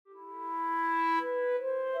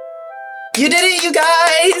You did it, you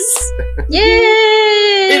guys!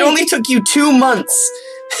 Yay! It only took you 2 months,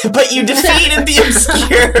 but you defeated the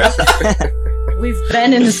Obscura. We've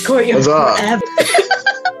been in this courtyard forever.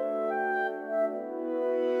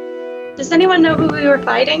 Does anyone know who we were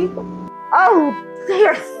fighting? Oh,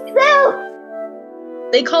 they're so...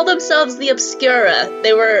 They call themselves the Obscura.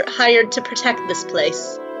 They were hired to protect this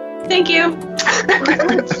place. Thank you.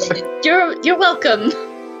 You're welcome.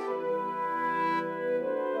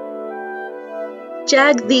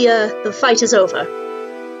 Jag, the fight is over.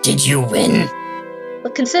 Did you win?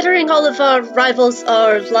 Well, considering all of our rivals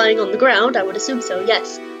are lying on the ground, I would assume so,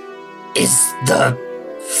 yes. Is the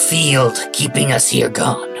field keeping us here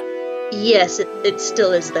gone? Yes, it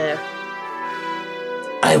still is there.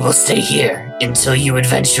 I will stay here until you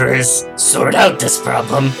adventurers sort out this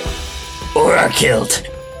problem, or are killed.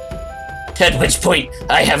 At which point,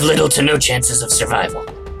 I have little to no chances of survival.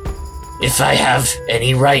 If I have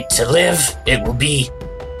any right to live, it will be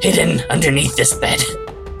hidden underneath this bed.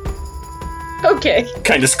 Okay.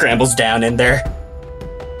 Kind of scrambles down in there.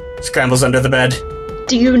 Scrambles under the bed.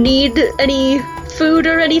 Do you need any food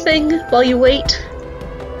or anything while you wait?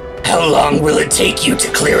 How long will it take you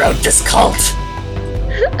to clear out this cult?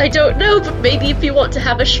 I don't know, but maybe if you want to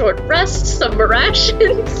have a short rest, some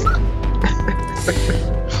rations.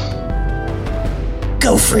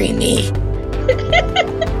 Go free me.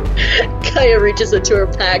 Kaya reaches into her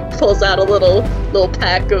pack, pulls out a little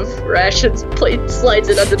pack of rations, slides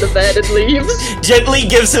it under the bed, and leaves. Gently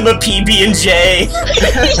gives him a PB&J.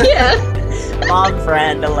 Yeah. Mom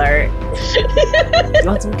friend alert. You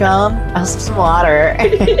want some gum? I'll have some water.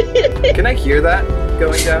 Can I hear that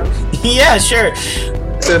going down? Yeah, sure.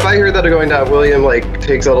 So if I hear that going down, William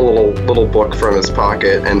takes out a little book from his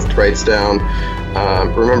pocket and writes down,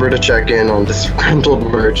 remember to check in on disgruntled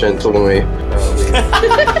merchant when we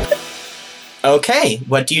leave. Okay,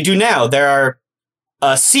 what do you do now? There are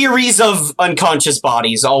a series of unconscious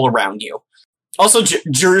bodies all around you. Also,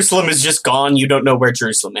 Jerusalem is just gone. You don't know where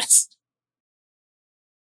Jerusalem is.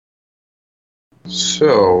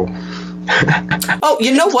 So... Oh,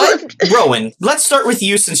 you know what? Rowan, let's start with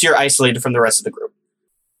you since you're isolated from the rest of the group.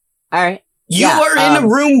 Alright. You are in a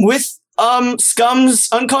room with, Scum's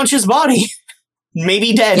unconscious body.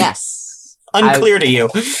 Maybe dead. Yes. Unclear to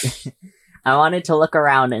you. I wanted to look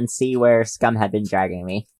around and see where Scum had been dragging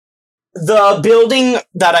me. The building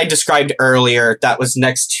that I described earlier that was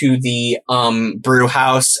next to the brew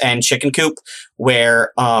house and chicken coop,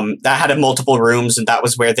 where that had multiple rooms, and that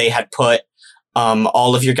was where they had put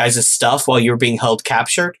all of your guys' stuff while you were being held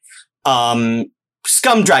captured.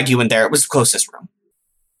 Scum dragged you in there. It was the closest room.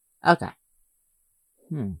 Okay.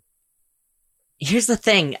 Here's the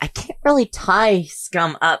thing, I can't really tie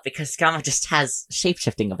Scum up because Scum just has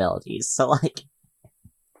shapeshifting abilities, so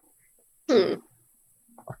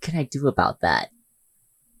what can I do about that?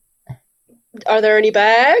 Are there any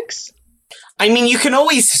bags? I mean, you can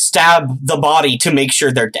always stab the body to make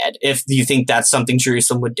sure they're dead, if you think that's something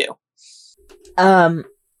Jerusalem would do.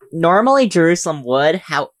 Normally Jerusalem would,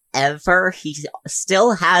 however, he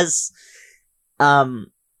still has,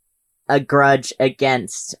 a grudge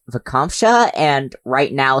against Vakamsha, and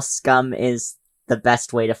right now Scum is the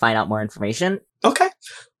best way to find out more information. Okay.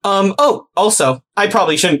 Also, I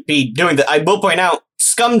probably shouldn't be doing that. I will point out,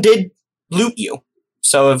 Scum did loot you.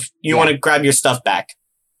 So if you want to grab your stuff back.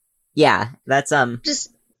 Yeah, that's,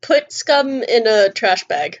 Just put Scum in a trash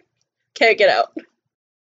bag. Can't get out.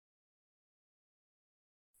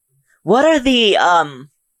 What are the,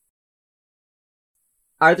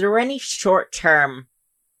 are there any short-term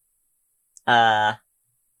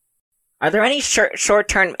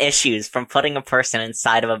short-term issues from putting a person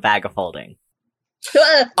inside of a bag of holding?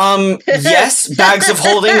 Yes, bags of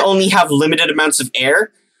holding only have limited amounts of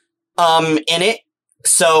air, in it.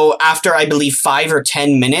 So after, I believe, 5 or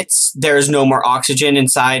 10 minutes, there's no more oxygen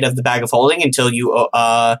inside of the bag of holding until you,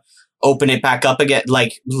 open it back up again,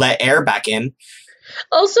 let air back in.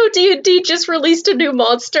 Also, D&D just released a new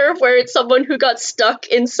monster where it's someone who got stuck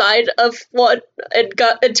inside of one and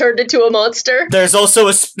turned into a monster. There is also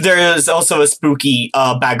a spooky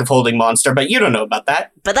bag of holding monster, but you don't know about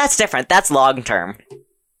that. But that's different. That's long term.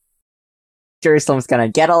 Jerusalem's gonna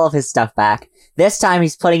get all of his stuff back. This time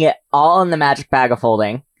he's putting it all in the magic bag of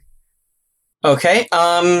holding. Okay,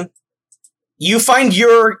 you find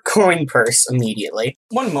your coin purse immediately.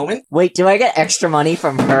 One moment. Wait, do I get extra money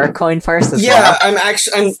from her coin purse as well? Yeah, I'm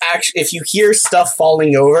actually, if you hear stuff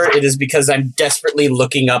falling over, it is because I'm desperately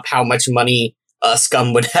looking up how much money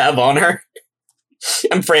Scum would have on her.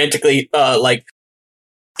 I'm frantically,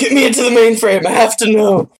 get me into the mainframe, I have to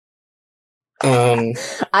know.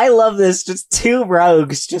 I love this, just two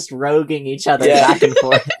rogues just roguing each other back and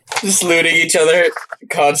forth. Just looting each other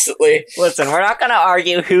constantly. Listen, we're not gonna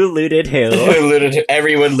argue who looted who.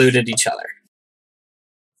 Everyone looted each other.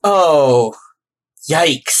 Oh,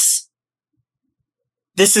 yikes.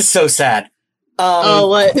 This is so sad.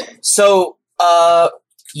 What? So,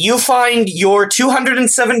 you find your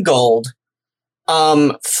 207 gold,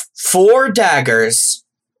 4 daggers,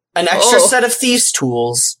 an extra set of thieves'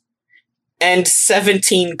 tools, and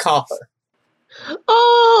 17 copper.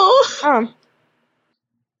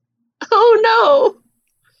 Oh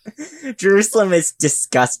no! Jerusalem is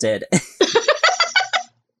disgusted.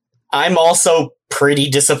 I'm also pretty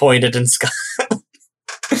disappointed in Scott.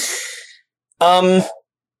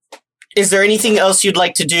 Is there anything else you'd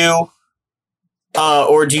like to do?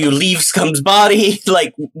 Or do you leave Scum's body?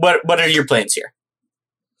 Like, what are your plans here?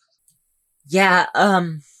 Yeah,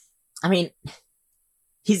 I mean,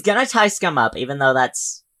 he's gonna tie Scum up, even though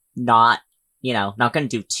that's not, not gonna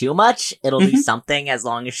do too much. It'll do something as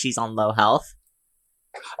long as she's on low health.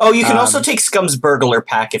 Oh, you can also take Scum's burglar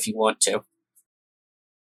pack if you want to.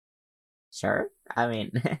 Sure. I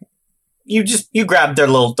mean... You grab their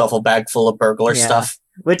little duffel bag full of burglar stuff.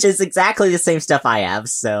 Which is exactly the same stuff I have,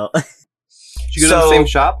 so... Did you go to the same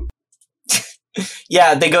shop?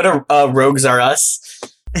 Yeah, they go to Rogues R Us.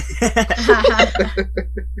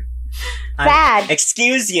 Bad.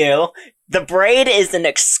 Excuse you, the braid is an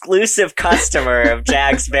exclusive customer of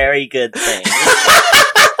Jack's Very Good Things.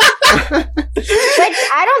 Which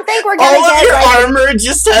I don't think we're gonna All get. of your armor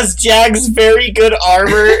just has Jag's Very Good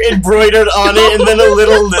Armor embroidered on it, and then a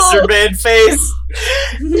little lizard man face.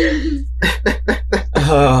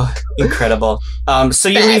 Oh, incredible. So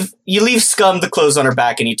you leave Scum the clothes on her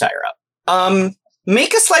back and you tie her up.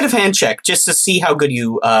 Make a sleight of hand check just to see how good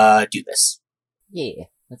you do this. Yeah,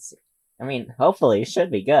 let's see. I mean, hopefully it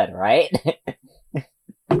should be good, right?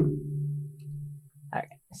 Alright,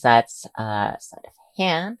 so that's sleight of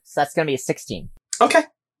hand. So that's gonna be a 16. Okay.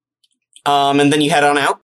 And then you head on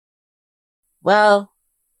out. Well,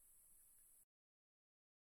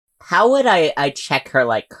 how would I check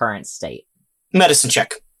her, current state? Medicine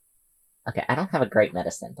check. Okay, I don't have a great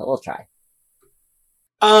medicine, but we'll try.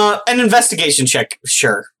 An investigation check,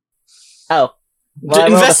 sure. Oh. Well,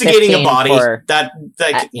 investigating a body.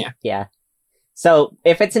 Yeah. Yeah. So,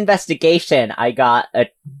 if it's investigation, I got a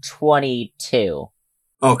 22.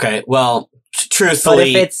 Okay, well,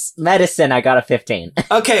 truthfully... But if it's medicine, I got a 15.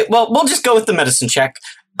 Okay, well, we'll just go with the medicine check.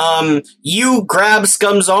 You grab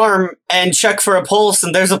Scum's arm and check for a pulse,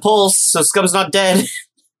 and there's a pulse, so Scum's not dead.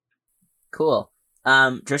 Cool.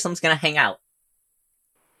 Jerusalem's gonna hang out.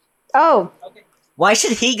 Oh. Okay. Why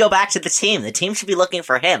should he go back to the team? The team should be looking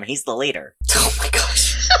for him. He's the leader. Oh my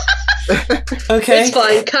gosh. Okay. It's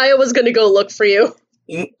fine. Kaya was gonna go look for you.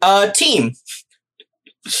 Team.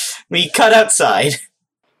 We cut outside.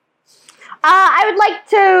 I would like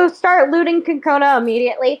to start looting Concona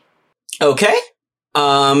immediately. Okay.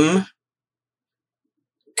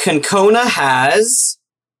 Concona has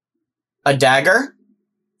a dagger,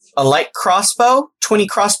 a light crossbow, 20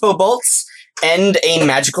 crossbow bolts, and a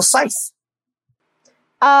magical scythe.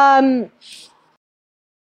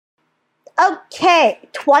 Okay,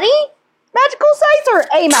 20 magical scythes or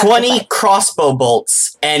a magical 20 scythe? Crossbow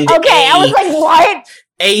bolts and Okay, I was like, what?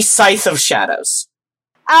 A scythe of shadows.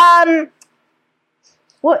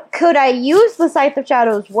 What could I use the Scythe of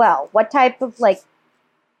Shadows well? What type of,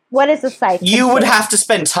 what is the scythe? You would have to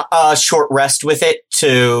spend a short rest with it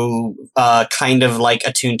to kind of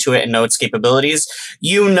attune to it and know its capabilities.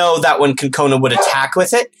 You know that when Concona would attack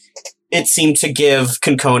with it, it seemed to give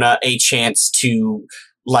Concona a chance to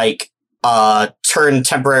turn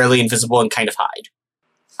temporarily invisible and kind of hide.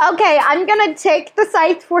 Okay, I'm gonna take the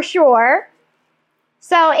scythe for sure.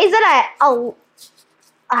 So, is it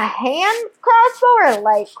a hand crossbow or a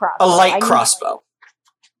light crossbow? A light crossbow.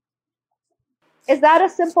 Is that a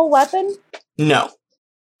simple weapon? No.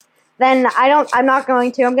 Then I'm not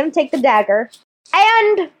going to. I'm gonna take the dagger.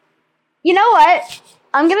 And, you know what?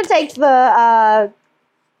 I'm gonna take the,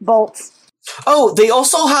 bolts. Oh, they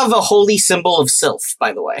also have a holy symbol of Sylph,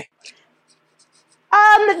 by the way.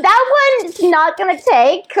 That one's not gonna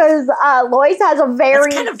take, because, Lois has a very...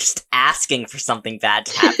 That's kind of just asking for something bad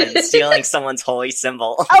to happen, stealing someone's holy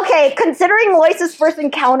symbol. Okay, considering Lois's first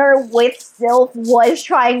encounter with Sylph was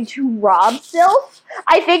trying to rob Sylph,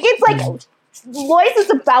 I think it's Lois is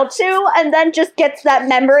about to, and then just gets that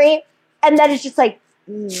memory, and then it's just kind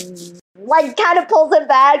of pulls it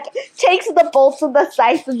back, takes the bolts of the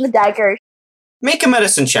scythe and the dagger. Make a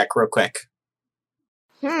medicine check real quick.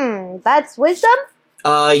 That's wisdom?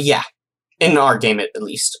 Yeah. In our game, at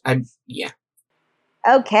least. Yeah.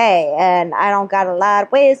 Okay, and I don't got a lot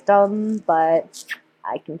of wisdom, but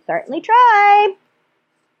I can certainly try.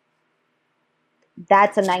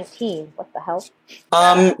 That's a 19. What the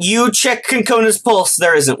hell? You check Concona's pulse.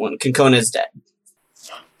 There isn't one. Concona is dead.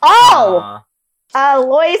 Oh!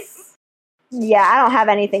 Lois. Yeah, I don't have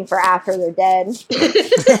anything for after they're dead.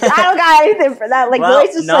 I don't got anything for that. Like, well,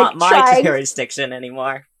 Lois is not my trying. jurisdiction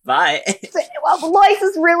anymore. Bye. Well, Lois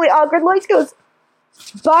is really awkward. Lois goes,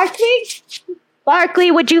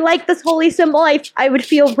 Barkley, would you like this holy symbol? I would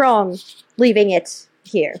feel wrong leaving it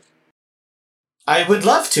here. I would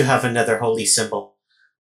love to have another holy symbol.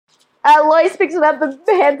 Lois picks it up and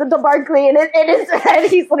hands it to Barkley, and it is, and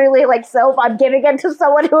he's literally like, so I'm giving it to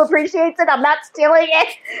someone who appreciates it, I'm not stealing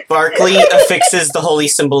it. Barkley affixes the holy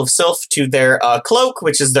symbol of Sylph to their cloak,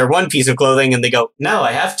 which is their one piece of clothing, and they go, no,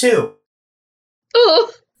 I have two. Ooh.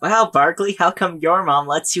 Wow, Barkley, how come your mom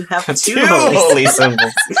lets you have two Two holy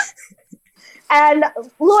symbols. And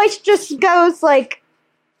Lois just goes like,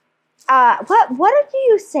 what do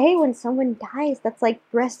you say when someone dies that's like,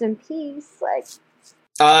 rest in peace? Like,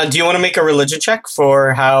 Do you want to make a religion check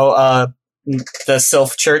for how the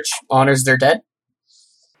Sylph Church honors their dead?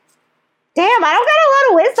 damn, I don't got a lot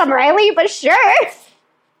of wisdom, Riley, but sure.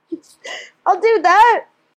 I'll do that.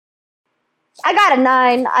 I got a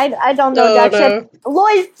 9. I don't know that shit.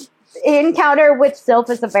 Lois' encounter with Sylph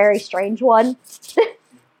is a very strange one.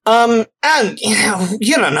 And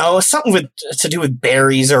you don't know, something to do with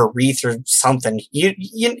berries or a wreath or something. You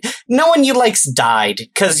no one you likes died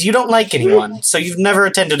because you don't like anyone, so you've never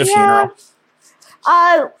attended a funeral.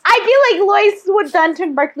 I feel like Lois would then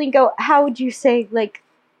turn Barkley and go, how would you say, like,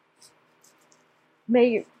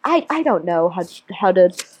 I don't know how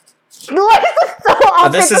to. Lois is so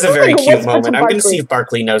awkward. This is a very like cute moment. I'm Barkley. going to see if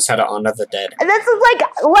Barkley knows how to honor the dead. And this is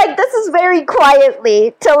like this is very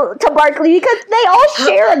quietly to Barkley because they all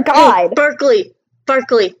share a god. Hey,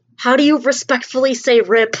 Barkley, how do you respectfully say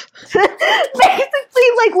rip? Basically,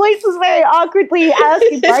 like, Lois is very awkwardly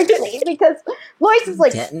asking Barkley because Lois is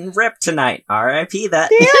like, Getting ripped tonight. R.I.P. that.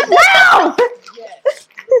 wow!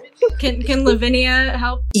 Can Lavinia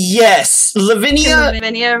help? Yes, Lavinia, Can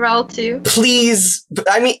Lavinia roll too? please.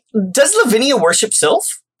 I mean, does Lavinia worship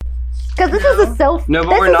Sylph? Because this is a self. No,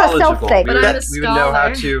 but this we're is a self knowledgeable. thing. But I'm a We would know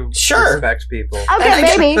how scholar. to Sure. respect people.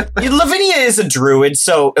 Okay, maybe. Lavinia is a druid,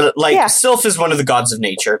 so Yeah. Sylph is one of the gods of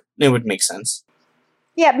nature. It would make sense.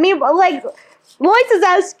 Yeah, like, Lois is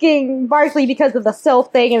asking Barkley because of the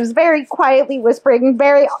self thing, and was very quietly whispering,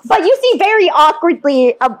 but you see very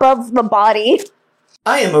awkwardly above the body.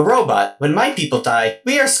 I am a robot. When my people die,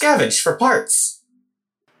 we are scavenged for parts.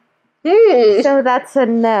 So that's a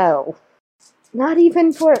no. Not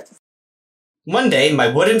even for. One day, my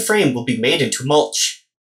wooden frame will be made into mulch.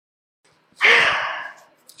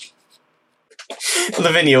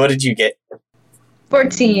 Lavinia, what did you get?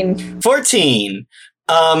 14. 14.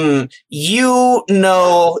 You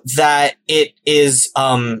know that it is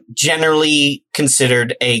generally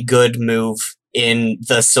considered a good move in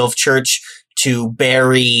the Sylph Church to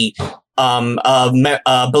bury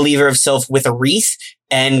a believer of Sylph with a wreath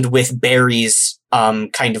and with berries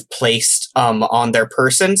kind of placed on their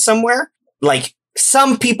person somewhere. Like,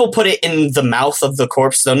 some people put it in the mouth of the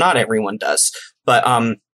corpse, though not everyone does. But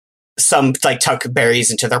some like tuck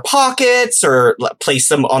berries into their pockets or place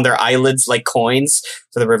them on their eyelids like coins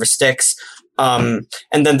for the river Styx. And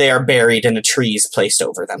then they are buried and a tree is placed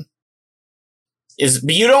over them.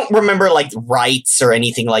 You don't remember like rites or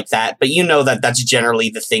anything like that, but you know that that's generally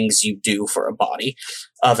the things you do for a body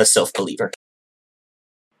of a Sylph believer.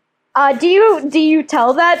 Do you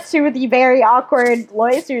tell that to the very awkward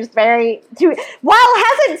Lois, who's while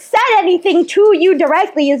hasn't said anything to you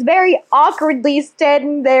directly, is very awkwardly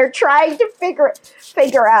standing there trying to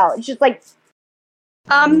figure out. It's just like,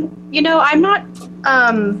 I'm not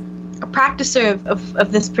a practicer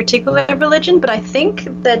of this particular religion, but I think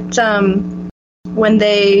that when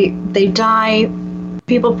they die,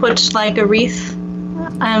 people put like a wreath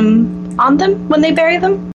on them when they bury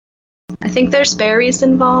them. I think there's berries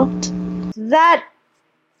involved. that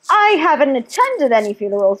I haven't attended any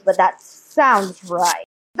funerals, but that sounds right.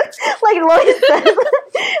 Like Lois says,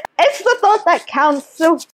 it's the thought that counts,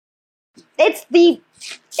 so it's the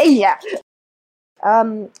yeah.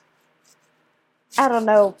 I don't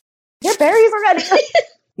know. Your berries already.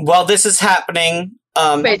 While this is happening,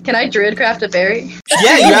 Wait, can I druidcraft a berry?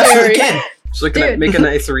 yeah, you absolutely can. Just looking at make a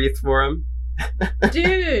nice wreath for him.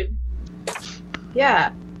 Dude!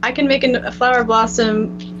 Yeah, I can make a flower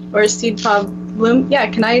blossom or a seed pod bloom. Yeah,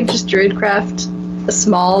 can I just druidcraft a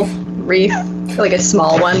small wreath, like a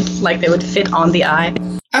small one, like they would fit on the eye?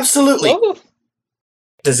 Absolutely. Ooh.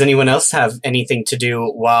 Does anyone else have anything to do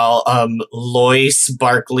while Lois,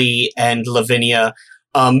 Barkley, and Lavinia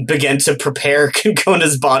begin to prepare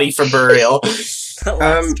Concona's body for burial? The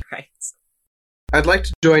last rites. I'd like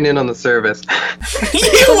to join in on the service.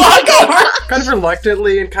 You walk over. Kind of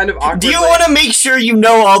reluctantly and kind of awkwardly. Do you want to make sure you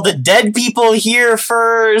know all the dead people here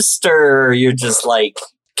first, or you're just like,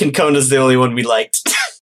 Kinkona's the only one we liked?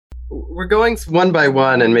 We're going one by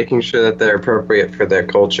one and making sure that they're appropriate for their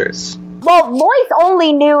cultures. Well, Lois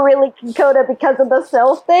only knew really Kinkota because of the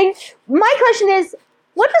Sylph thing. My question is,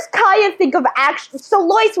 what does Kaya think of action? So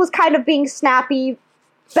Lois was kind of being snappy,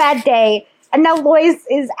 bad day, and now Lois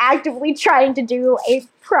is actively trying to do a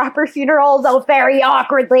proper funeral, though very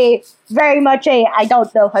awkwardly, very much I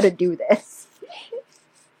don't know how to do this.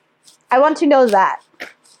 I want to know that,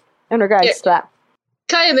 in regards to that.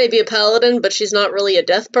 Kaya may be a paladin, but she's not really a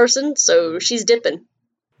death person, so she's dipping.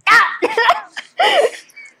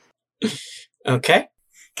 Okay.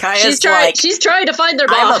 Kaya's She's trying to find their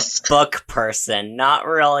I'm boss. a book person, not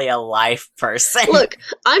really a life person. Look,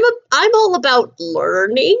 I'm all about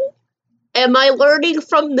learning. Am I learning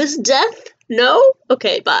from this death? No?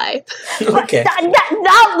 Okay, bye. Okay.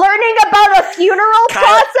 Not learning about a funeral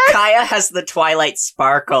process? Kaya has the Twilight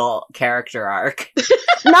Sparkle character arc.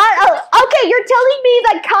 Okay, you're telling me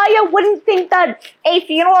that Kaya wouldn't think that a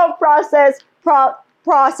funeral process for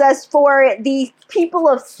the people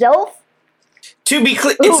of Sylph? To be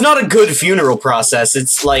clear, it's not a good funeral process.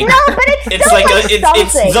 It's like No, but it's still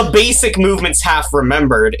it's something. the basic movements half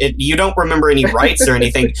remembered. You don't remember any rites or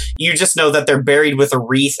anything. You just know that they're buried with a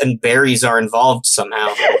wreath and berries are involved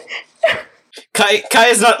somehow.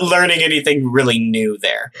 Kaya's not learning anything really new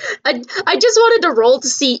there. I just wanted to roll to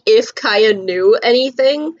see if Kaya knew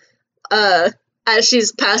anything. As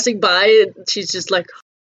she's passing by, she's just like,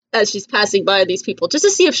 as she's passing by these people, just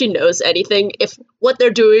to see if she knows anything, if what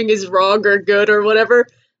they're doing is wrong or good or whatever.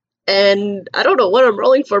 And I don't know what I'm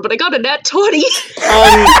rolling for, but I got a nat 20.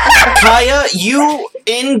 Kaya, you,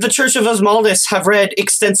 in the Church of Osmaldus, have read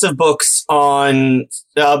extensive books on,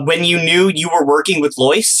 when you knew you were working with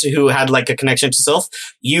Lois, who had, like, a connection to Sylph,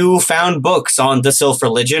 you found books on the Sylph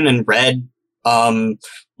religion and read,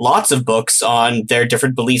 lots of books on their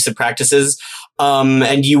different beliefs and practices.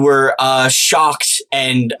 And you were shocked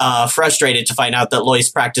and frustrated to find out that Lois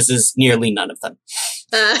practices nearly none of them.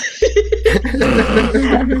 Lois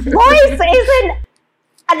isn't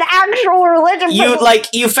an actual religion.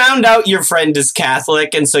 You found out your friend is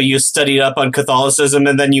Catholic, and so you studied up on Catholicism,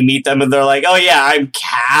 and then you meet them, and they're like, "Oh yeah, I'm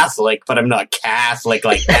Catholic, but I'm not Catholic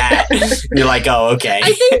like that." And you're like, "Oh, okay."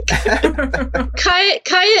 I think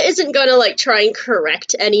Kaya isn't gonna like try and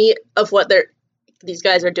correct any of what these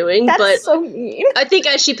guys are doing, That's but so mean. I think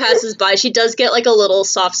as she passes by, she does get like a little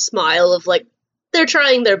soft smile of like, they're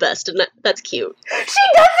trying their best, and that's cute.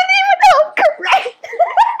 She doesn't even know correct.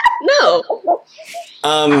 No.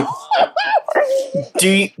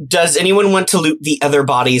 Does anyone want to loot the other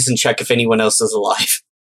bodies and check if anyone else is alive?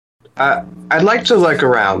 I'd like to look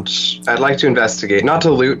around. I'd like to investigate. Not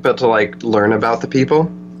to loot, but to, like, learn about the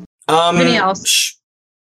people. Anything else?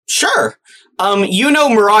 Sure.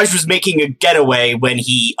 Mirage was making a getaway when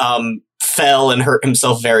he, fell and hurt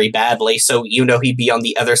himself very badly, so he'd be on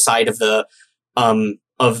the other side of the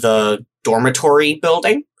dormitory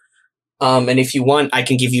building. And if you want, I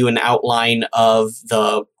can give you an outline of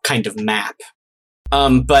the kind of map.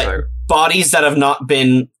 But Sorry. Bodies that have not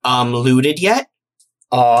been looted yet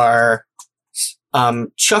are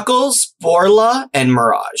Chuckles, Borla, and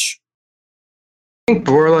Mirage. I think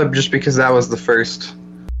Borla, just because that was the first.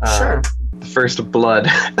 Sure. The first blood.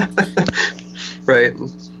 Right.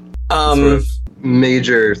 Sort of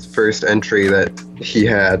major first entry that he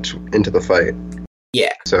had into the fight.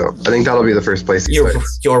 Yeah. So I think that'll be the first place he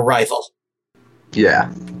fights. Your rival. Yeah.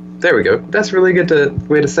 There we go. That's really good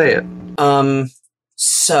way to say it.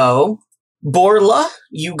 So Borla,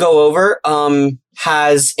 you go over,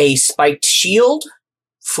 has a spiked shield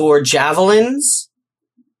for javelins,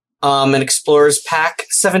 an explorer's pack,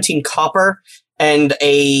 17 copper, and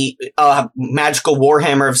a magical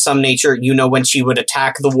warhammer of some nature. When she would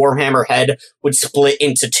attack, the warhammer head would split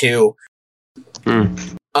into two.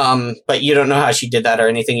 But you don't know how she did that or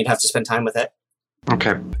anything. You'd have to spend time with it.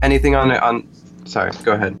 Okay. Anything on it? Sorry,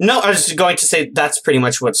 go ahead. No, I was going to say that's pretty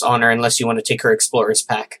much what's on her, unless you want to take her explorer's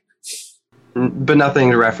pack. But nothing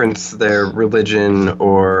to reference their religion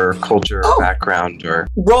or culture or background or...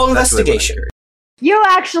 Roll investigation. You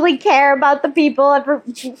actually care about the people at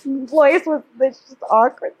Lois was just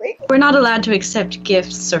awkwardly. We're not allowed to accept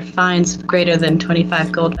gifts or fines greater than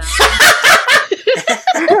 25 gold value.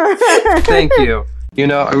 Thank you.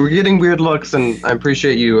 We're getting weird looks, and I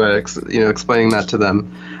appreciate you, explaining that to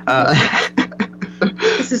them.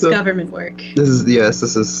 This is government work. This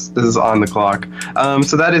is on the clock.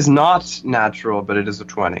 So that is not natural, but it is a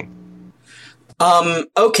 20.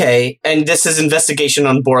 Okay, and this is investigation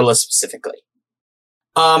on Borla specifically.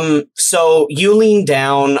 So you lean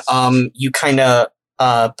down, you kind of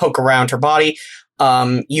poke around her body.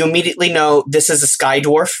 You immediately know this is a sky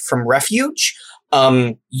dwarf from Refuge.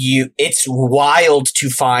 It's wild to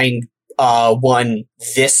find one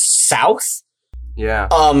this south. Yeah.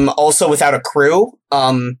 Also without a crew.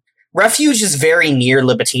 Refuge is very near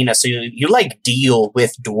Libitina, so you like deal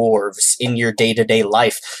with dwarves in your day-to-day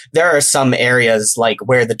life. There are some areas like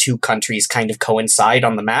where the two countries kind of coincide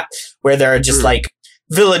on the map, where there are just like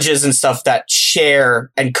villages and stuff that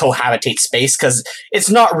share and cohabitate space, because it's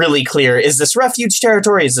not really clear, is this Refuge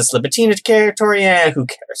territory? Is this Libitina territory? Who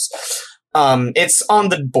cares? It's on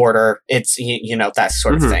the border. It's, that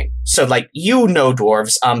sort of thing. So,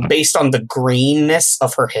 dwarves, based on the greenness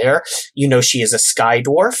of her hair, she is a sky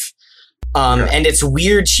dwarf. And it's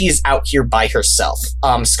weird she's out here by herself.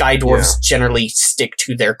 Sky dwarves generally stick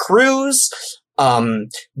to their crews.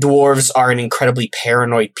 Dwarves are an incredibly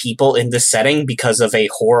paranoid people in this setting because of a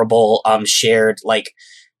horrible, shared,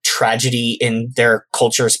 tragedy in their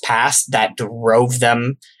culture's past that drove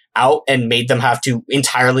them out and made them have to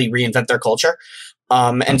entirely reinvent their culture.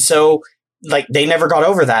 And so, they never got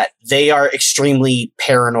over that. They are extremely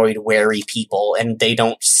paranoid, wary people, and they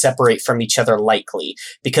don't separate from each other lightly,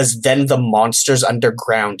 because then the monsters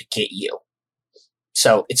underground get you.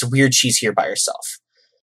 So, it's weird she's here by herself.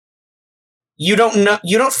 You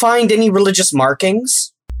don't find any religious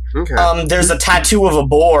markings. Okay. There's a tattoo of a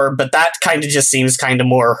boar, but that kind of just seems kind of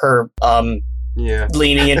more her,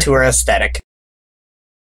 leaning into her aesthetic.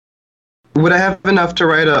 Would I have enough to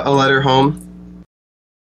write a letter home?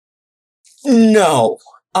 No.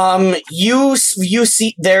 You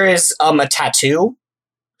see, there is, a tattoo.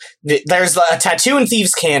 There's a tattoo in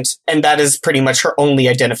Thieves' Cant, and that is pretty much her only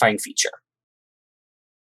identifying feature.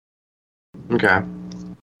 Okay.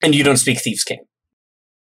 And you don't speak Thieves' Cant.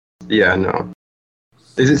 Yeah, no.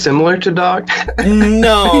 Is it similar to dog?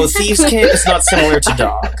 No, Thieves' Cant is not similar to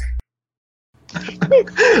dog.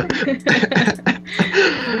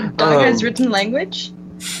 Dog has written language?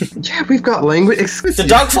 Yeah, we've got language. The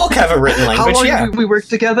dog folk have a written language, How long do we work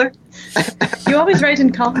together? You always write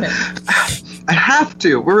in common. I have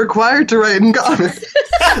to. We're required to write in common.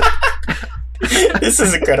 This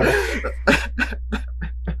is incredible.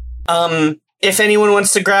 If anyone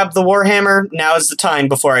wants to grab the Warhammer, now is the time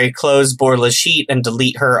before I close Borla's sheet and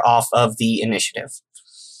delete her off of the initiative.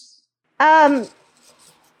 I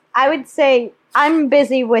would say I'm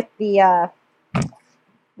busy with the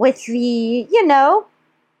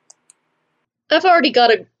I've already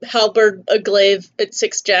got a halberd, a glaive, and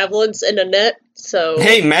 6 javelins, and a net, so...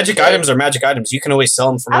 Hey, magic items are magic items. You can always sell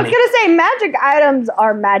them for money. I was gonna say magic items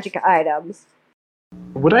are magic items.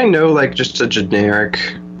 Would I know, just a generic,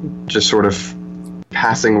 just sort of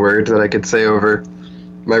passing word that I could say over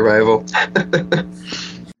my rival?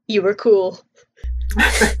 You were cool.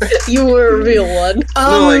 You were a real one.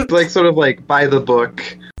 No, sort of by the book.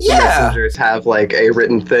 Yeah. The messengers have a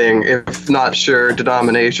written thing, if not sure,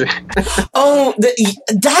 denomination. Oh,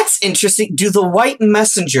 that's interesting. Do the white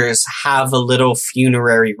messengers have a little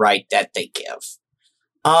funerary rite that they give?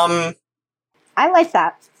 I like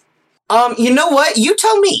that. You know what? You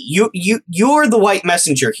tell me. You're the white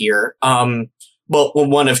messenger here. Well,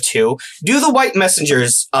 one of two. Do the white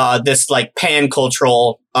messengers, this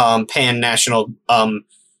pan-cultural, pan-national,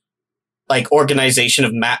 organization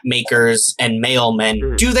of map makers and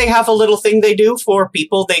mailmen, do they have a little thing they do for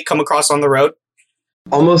people they come across on the road?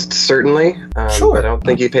 Almost certainly. Sure. I don't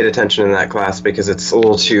think he paid attention in that class because it's a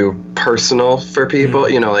little too personal for people.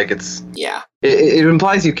 It's... Yeah. It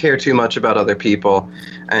implies you care too much about other people.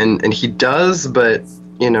 And he does, but,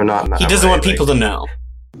 not in that He doesn't way. want people to know.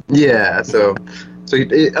 Yeah, so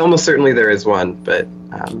almost certainly there is one, but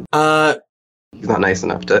he's not nice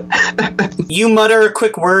enough to... You mutter a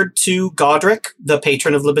quick word to Godric, the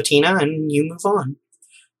patron of Libitina, and you move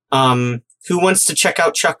on. Who wants to check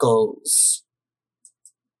out Chuckles?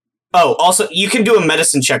 Oh, also, you can do a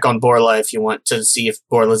medicine check on Borla if you want to see if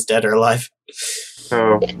Borla's dead or alive.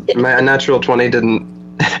 Oh, my natural 20 didn't...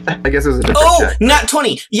 I guess it was a different check. Nat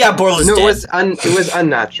 20! Yeah, Borla's dead. No, it was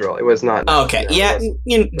unnatural. It was not... Okay,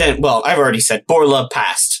 then, I've already said Borla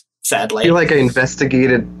passed, sadly. I feel like I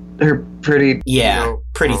investigated her pretty...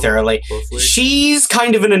 pretty thoroughly. Closely. She's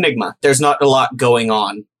kind of an enigma. There's not a lot going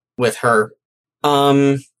on with her.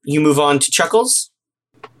 You move on to Chuckles?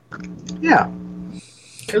 Yeah.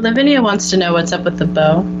 Lavinia wants to know what's up with the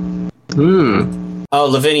bow. Oh,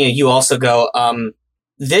 Lavinia, you also go,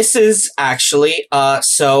 this is actually,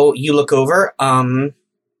 so you look over,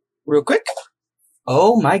 real quick.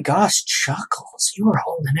 Oh my gosh, Chuckles, you are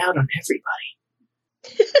holding out on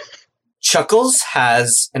everybody. Chuckles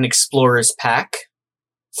has an explorer's pack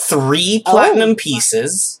 3 platinum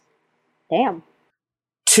pieces, Damn.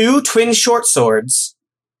 2 twin short swords,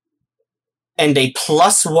 and a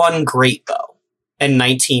 +1 great bow, and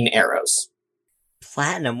 19 arrows.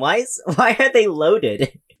 Platinum. Why are they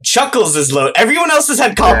loaded? Chuckles is low. Everyone else has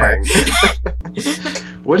had copper.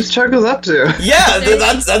 What is Chuckles up to? Yeah,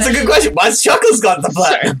 that's a good question. Why's Chuckles got the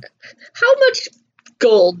platinum? How much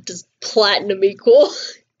gold does platinum equal?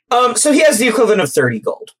 So he has the equivalent of 30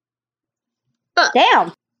 gold.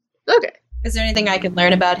 Damn. Okay. Is there anything I could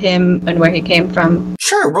learn about him and where he came from?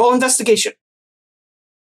 Sure, roll investigation.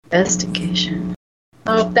 Investigation.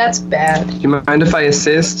 Oh, that's bad. Do you mind if I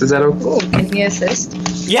assist? Is that okay? Ooh, can he assist?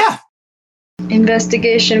 Yeah.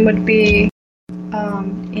 Investigation would be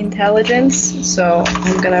intelligence, so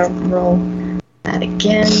I'm gonna roll that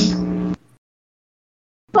again.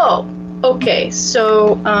 Oh, okay,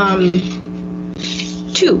 so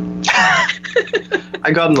 2.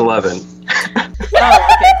 I got an 11. Oh,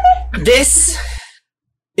 okay. This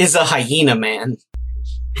is a hyena man.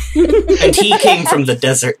 And he came from the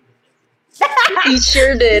desert. He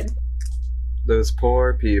sure did. Those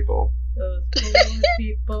poor people.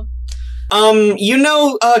 People.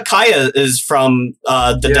 Kaya is from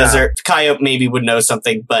the Yeah. desert. Kaya maybe would know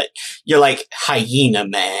something, but you're like, hyena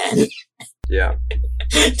man. Yeah.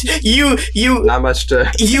 you Not much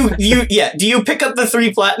to... yeah, do you pick up the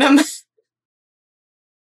 3 platinum?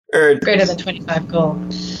 Or Greater than 25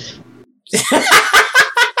 gold.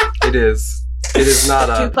 It is. It is not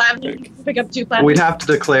 2 a... platinum. Pick up 2 platinum. We'd have to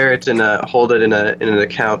declare it hold it in an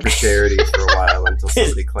account for charity for a while until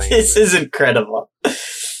somebody claims this it. is incredible.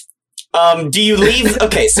 Do you leave?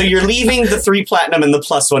 Okay, so you're leaving the 3 platinum and the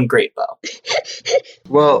 +1 great bow,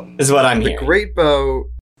 Well, is what I'm the hearing. great bow...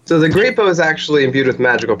 So the great bow is actually imbued with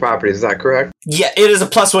magical properties, is that correct? Yeah, it is a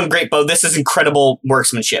 +1 great bow. This is incredible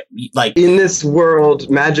workmanship. Like, In this world,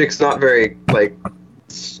 magic's not very,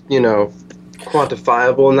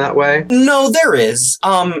 quantifiable in that way. no, there is.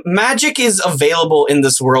 Magic is available in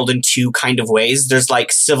this world in 2 kind of ways. There's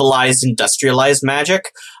like civilized, industrialized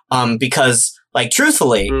magic. Because, like,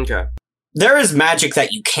 truthfully, Okay. there is magic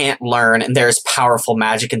that you can't learn, and there is powerful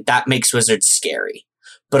magic, and that makes wizards scary.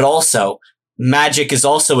 But also, magic is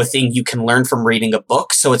also a thing you can learn from reading a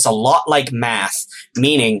book, so it's a lot like math,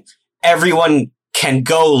 meaning everyone can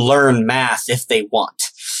go learn math if they want.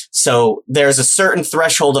 So there's a certain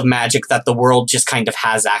threshold of magic that the world just kind of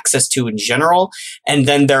has access to in general, and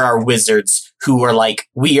then there are wizards who are like,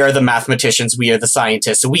 we are the mathematicians, we are the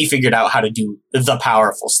scientists, so we figured out how to do the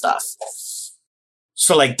powerful stuff.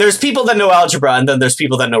 So, like, there's people that know algebra, and then there's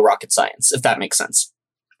people that know rocket science, if that makes sense.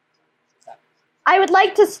 I would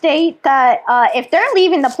like to state that if they're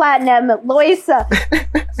leaving the platinum, Lois,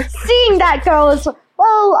 seeing that goes,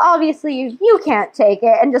 well, obviously you can't take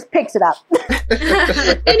it, and just picks it up.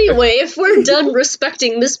 Anyway, if we're done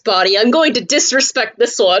respecting this body, I'm going to disrespect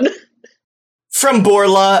this one. From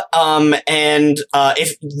Borla, and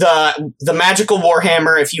if the magical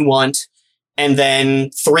warhammer, if you want, and then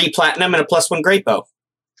 3 platinum and a +1 great bow.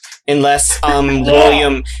 Unless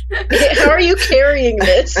William How are you carrying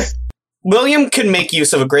this? William can make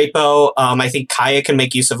use of a great bow. I think Kaya can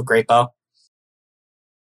make use of a great bow.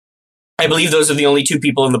 I believe those are the only 2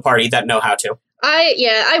 people in the party that know how to.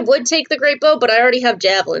 I would take the great bow, but I already have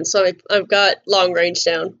javelin, so I've got long range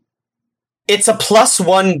down. It's a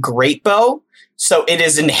 +1 great bow, so it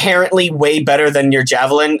is inherently way better than your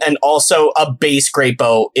javelin, and also a base great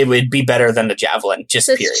bow, it would be better than a javelin, just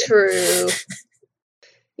That's period. true.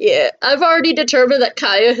 Yeah, I've already determined that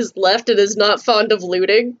Kaya has left and is not fond of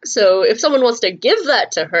looting, so if someone wants to give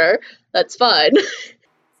that to her, that's fine.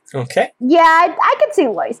 Okay. Yeah, I could see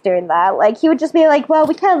Lois doing that. Like, he would just be like, well,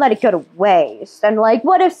 we can't let it go to waste. And, like,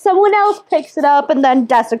 what if someone else picks it up and then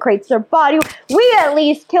desecrates their body? We at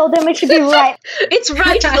least killed him. It should be right. It's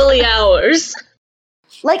rightfully ours.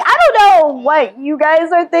 Like, I don't know what you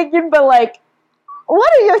guys are thinking, but, like,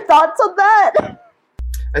 what are your thoughts on that?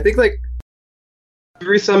 I think,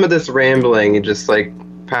 through some of this rambling, it just,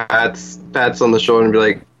 pats on the shoulder and be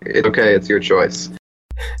like, it's okay, it's your choice.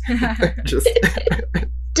 Just...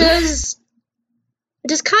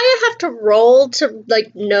 Does Kaya have to roll to,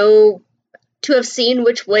 know, to have seen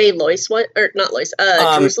which way Lois went? Or, not Lois,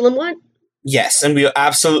 Jerusalem went? Yes, and we will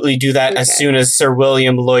absolutely do that as Okay. soon as Sir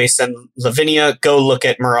William, Lois, and Lavinia go look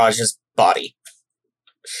at Mirage's body.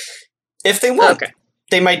 If they want. Okay.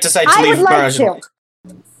 They might decide to I leave would like Mirage. to.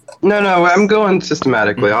 No, I'm going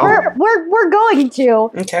systematically. We're going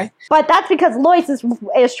to, Okay. but that's because Lois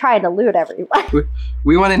is trying to loot everyone.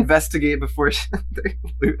 We want to investigate before they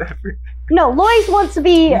loot everything. No, Lois wants to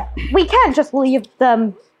be. We can't just leave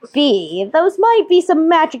them be. Those might be some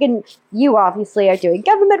magic, and you obviously are doing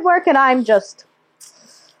government work, and I'm just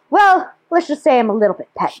Well, let's just say I'm a little bit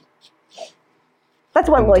petty. That's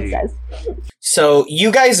what Lloyd says. So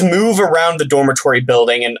you guys move around the dormitory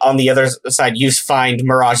building, and on the other side, you find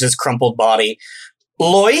Mirage's crumpled body.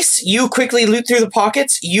 Lois, you quickly loot through the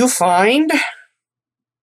pockets. You find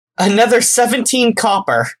another 17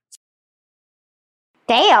 copper.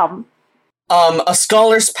 Damn. A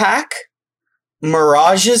scholar's pack,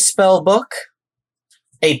 Mirage's spellbook,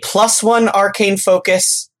 a +1 arcane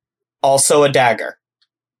focus, also a dagger.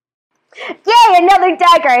 Yay, another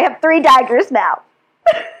dagger. I have 3 daggers now.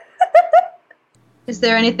 Is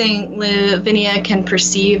there anything Lavinia can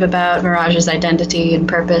perceive about Mirage's identity and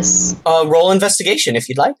purpose? Roll investigation if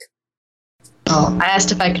you'd like. Oh, I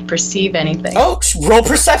asked if I could perceive anything. Oh, roll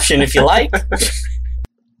perception if you like.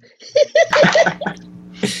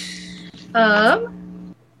 Oh,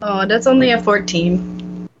 that's only a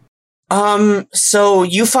 14. So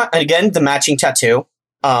you find, again, the matching tattoo.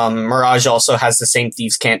 Mirage also has the same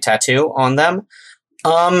Thieves' Cant tattoo on them.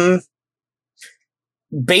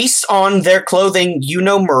 Based on their clothing, you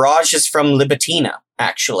know Mirage is from Libitina,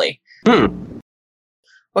 actually.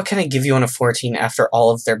 What can I give you on a 14 after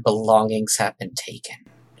all of their belongings have been taken?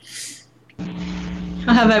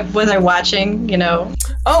 Was I watching,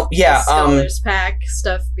 Oh, yeah, Scholars pack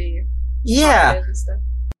stuff be... yeah. and stuff.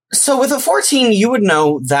 So with a 14, you would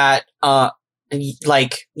know that,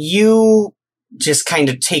 you just kind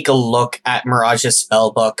of take a look at Mirage's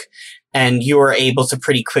spellbook, and you were able to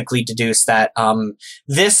pretty quickly deduce that,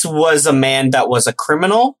 this was a man that was a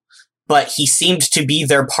criminal, but he seemed to be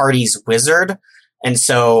their party's wizard. And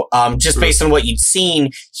so, just based on what you'd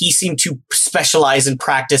seen, he seemed to specialize and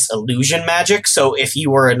practice illusion magic. So if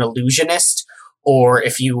you were an illusionist, or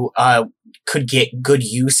if you, could get good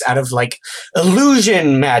use out of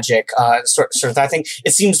illusion magic, sort of that thing.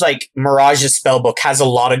 It seems like Mirage's spellbook has a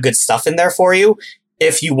lot of good stuff in there for you.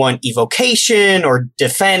 If you want evocation or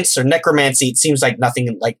defense or necromancy, it seems like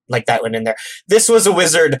nothing like that went in there. This was a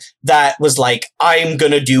wizard that was like, I'm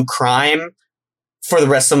gonna do crime for the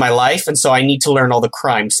rest of my life, and so I need to learn all the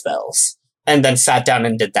crime spells. And then sat down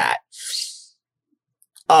and did that.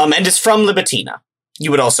 And it's from Libitina. You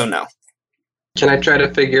would also know. Can I try to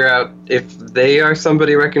figure out if they are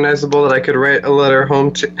somebody recognizable that I could write a letter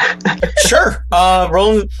home to? Sure.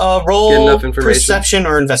 Roll Get enough information. perception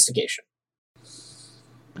or investigation.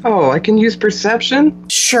 Oh, I can use perception?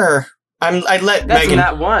 Sure. I'd let That's Megan.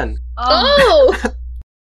 not one. Oh!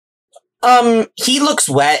 He looks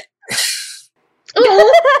wet. He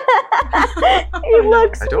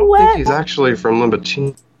looks I don't wet. think he's actually from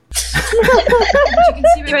Libitina. You can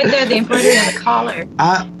see right there the embroidery on the collar.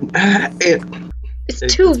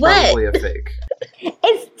 It's too wet. Probably a fake.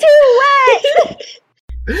 It's too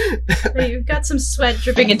wet. Hey, you've got some sweat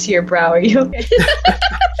dripping into your brow. Are you okay?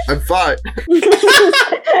 I'm fine.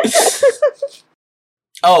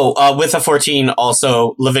 With a 14,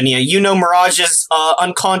 also, Lavinia, you know Mirage is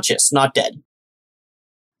unconscious, not dead.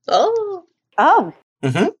 Oh. Oh.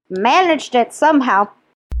 Mm-hmm. Managed it somehow.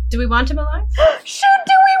 Do we want him alive? Shoot,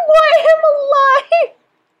 do we want him alive?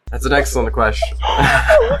 That's an excellent question.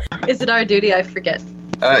 Is it our duty? I forget.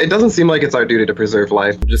 It doesn't seem like it's our duty to preserve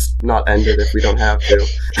life, just not end it if we don't have to.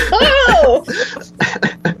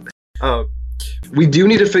 Oh! We do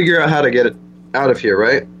need to figure out how to get it out of here,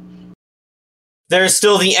 right? There's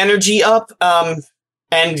still the energy up,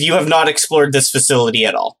 and you have not explored this facility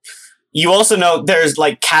at all. You also know there's,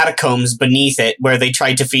 catacombs beneath it where they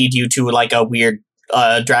tried to feed you to, a weird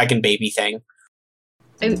dragon baby thing.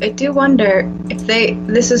 I do wonder if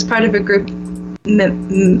this is part of a group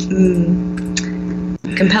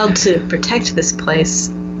compelled to protect this place,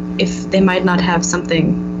 if they might not have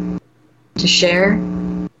something to share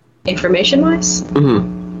information-wise.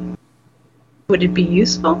 Mm-hmm. Would it be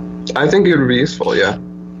useful? I think it would be useful, yeah.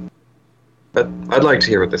 But I'd like to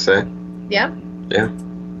hear what they say. Yeah? Yeah.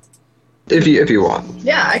 If you want.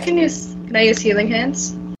 Yeah, can I use healing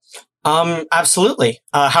hands? Absolutely.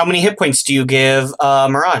 How many hit points do you give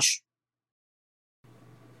Mirage?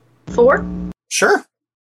 4? Sure.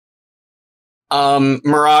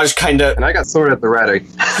 Mirage kind of... And I got sword at the ready.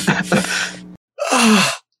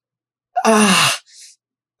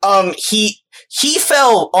 He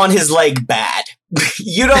fell on his leg bad.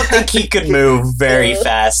 You don't think he could move very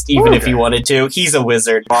fast, even if he wanted to. He's a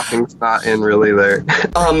wizard. Walking's not in really there.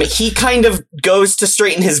 He kind of goes to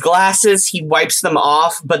straighten his glasses. He wipes them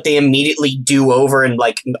off, but they immediately dew over and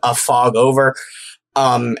a fog over.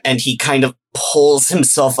 And he kind of pulls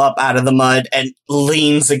himself up out of the mud and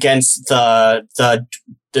leans against the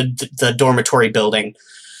dormitory building.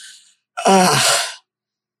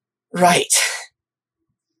 Right.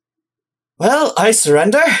 Well, I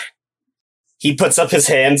surrender. He puts up his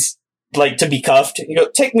hands. like to be cuffed. You go,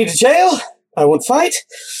 take me to jail. I won't fight.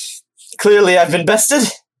 Clearly, I've been bested.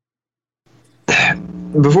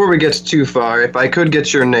 Before we get too far, if I could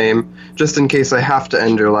get your name, just in case I have to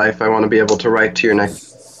end your life, I want to be able to write to your neck.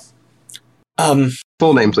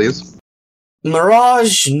 Full name, please.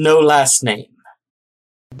 Mirage, no last name.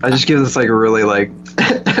 I just give this, like, a really, like...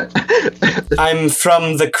 I'm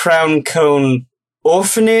from the Crown Cone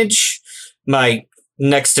Orphanage. My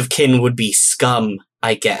next of kin would be Scum,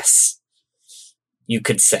 I guess. You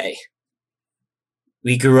could say.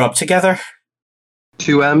 We grew up together.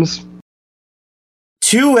 2 M's?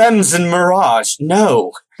 2 M's in Mirage,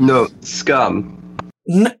 no. No, Scum.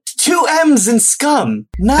 2 M's in Scum,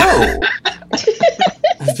 no.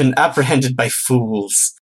 I've been apprehended by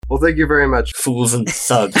fools. Well, thank you very much. Fools and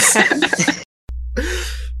thugs.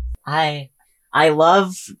 I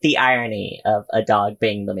love the irony of a dog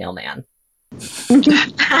being the mailman.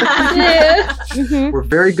 We're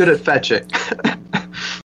very good at fetching.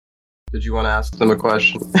 Did you want to ask them a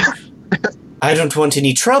question? I don't want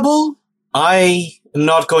any trouble. I am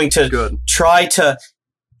not going to try to...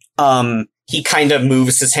 he kind of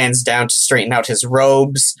moves his hands down to straighten out his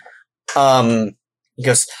robes. He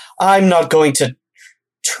goes, I'm not going to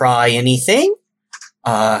try anything.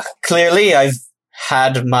 Clearly, I've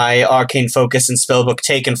had my arcane focus and spellbook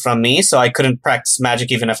taken from me, so I couldn't practice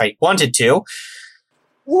magic even if I wanted to.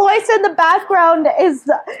 Lois in the background is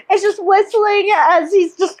just whistling as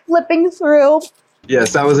he's just flipping through.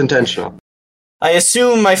 Yes, that was intentional. I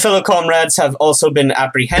assume my fellow comrades have also been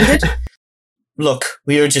apprehended. Look,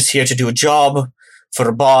 we are just here to do a job for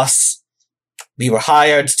a boss. We were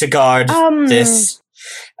hired to guard this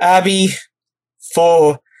abbey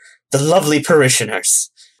for the lovely parishioners.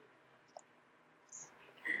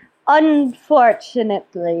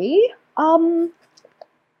 Unfortunately, and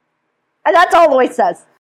that's all Lois says.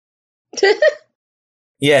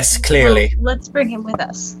 Yes, clearly. Well, let's bring him with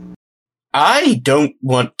us. I don't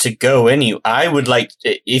want to go I would like,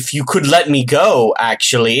 if you could let me go,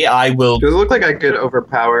 actually, I will... Does it look like I could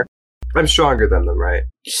overpower? I'm stronger than them, right?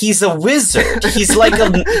 He's a wizard. He's like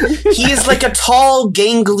he is like a tall,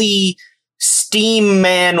 gangly steam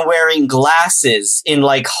man wearing glasses in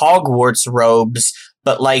like Hogwarts robes,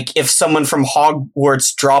 but like if someone from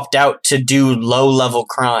Hogwarts dropped out to do low-level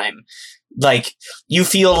crime. Like, you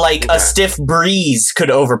feel like a stiff breeze could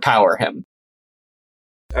overpower him.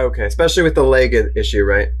 Okay, especially with the leg issue,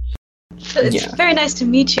 right? It's very nice to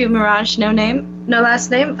meet you, Mirage. No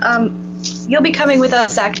last name. You'll be coming with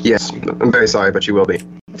us, actually. Yes, I'm very sorry, but you will be.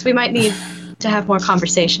 So we might need to have more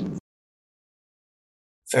conversations.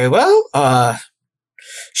 Very well.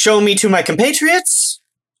 Show me to my compatriots.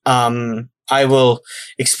 I will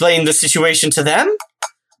explain the situation to them.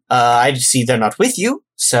 I see they're not with you,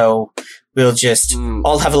 so we'll just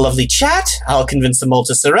all have a lovely chat. I'll convince them all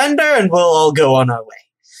to surrender, and we'll all go on our way.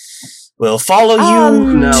 We'll follow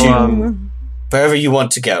you to wherever you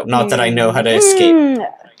want to go. Not that I know how to escape.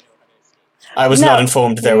 I was not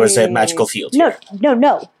informed there was a magical field here.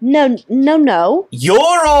 No.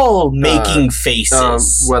 You're all making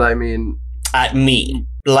faces what I mean... at me.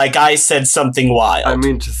 Like I said something wild. I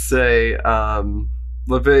mean to say,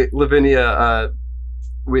 Lavinia,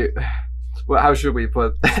 how should we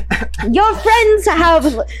put... Your friends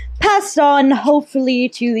have passed on, hopefully,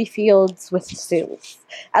 to the fields with Sylph.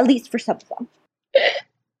 At least for some of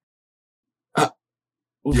them.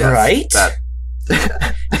 Right?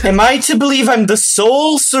 Am I to believe I'm the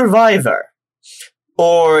sole survivor?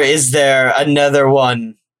 Or is there another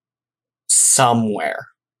one somewhere?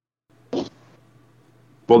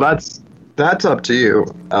 Well, that's up to you.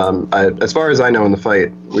 As far as I know in the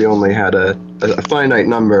fight, we only had a finite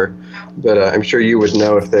number, but I'm sure you would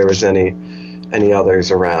know if there was any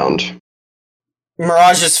others around.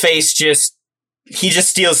 Mirage's face he just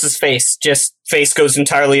steals his face. Just face goes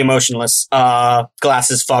entirely emotionless.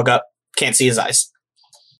 Glasses fog up. Can't see his eyes.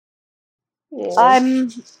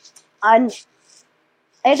 It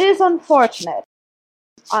is unfortunate.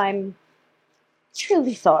 I'm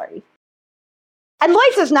truly sorry. And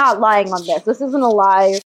Lois is not lying on this. This isn't a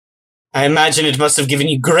lie. I imagine it must have given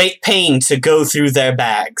you great pain to go through their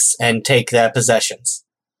bags and take their possessions.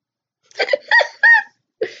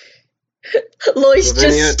 Lois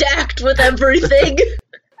just stacked with everything.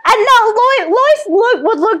 And now Lois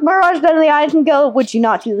would look Mirage dead in the eyes and go, would you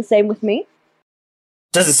not do the same with me?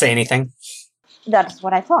 Doesn't say anything. That is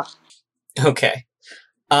what I thought. Okay.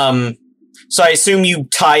 So I assume you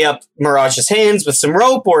tie up Mirage's hands with some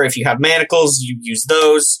rope, or if you have manacles, you use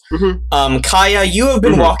those. Mm-hmm. Kaya, you have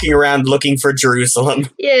been walking around looking for Jerusalem.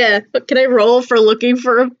 Yeah, but can I roll for looking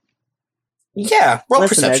for him? Yeah, roll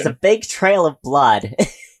Listen, perception. there's a big trail of blood.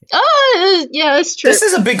 Yeah, that's true. This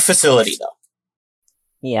is a big facility, though.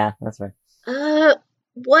 Yeah, that's right.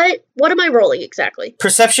 What am I rolling exactly?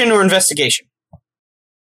 Perception or investigation?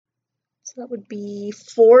 So that would be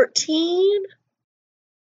 14.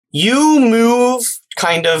 You move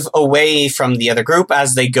kind of away from the other group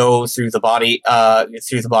as they go through the bodies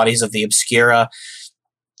of the Obscura.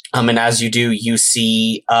 And as you do, you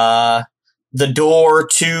see the door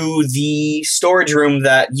to the storage room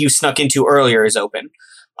that you snuck into earlier is open.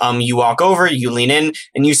 You walk over, you lean in,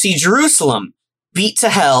 and you see Jerusalem, beat to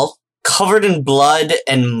hell, covered in blood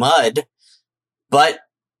and mud, but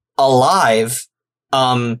alive.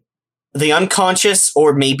 The unconscious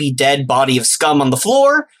or maybe dead body of Scum on the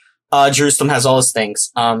floor. Jerusalem has all his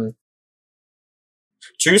things.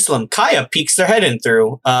 Jerusalem, Kaya peeks their head in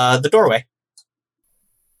through the doorway.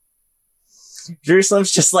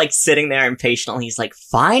 Jerusalem's just like sitting there impatiently. He's like,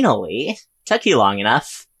 finally! Took you long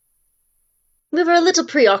enough. We were a little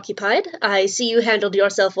preoccupied. I see you handled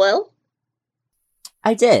yourself well.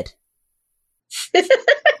 I did.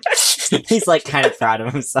 He's like kind of proud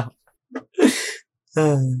of himself.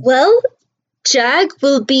 Well, Jag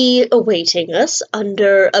will be awaiting us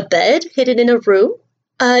under a bed hidden in a room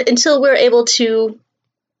until we're able to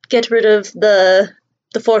get rid of the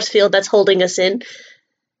force field that's holding us in.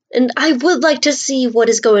 And I would like to see what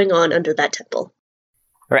is going on under that temple.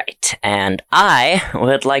 Right, and I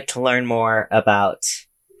would like to learn more about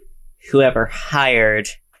whoever hired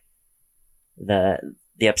the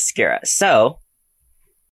Obscura. So,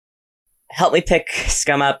 help me pick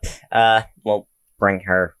Scum up. We'll bring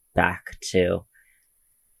her back to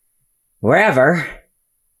wherever.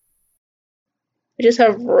 I just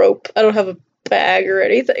have rope. I don't have a bag or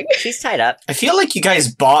anything. She's tied up. I feel like you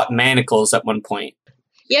guys bought manacles at one point.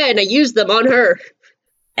 Yeah, and I used them on her.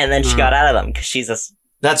 And then she got out of them because she's a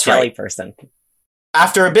That's jelly right. person.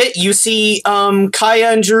 After a bit, you see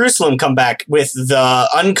Kaya and Jerusalem come back with the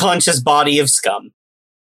unconscious body of Scum.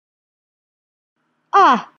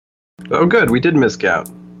 Ah, Oh, good. We did miss Scout.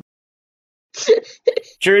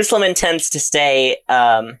 Jerusalem intends to stay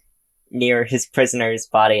near his prisoner's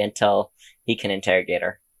body until he can interrogate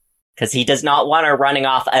her. Because he does not want her running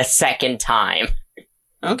off a second time.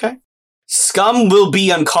 Okay. Scum will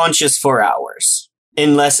be unconscious for hours,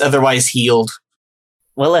 unless otherwise healed.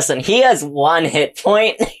 Well, listen, he has 1 hit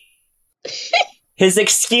point. His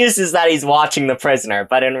excuse is that he's watching the prisoner,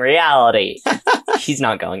 but in reality, he's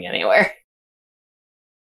not going anywhere.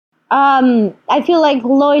 I feel like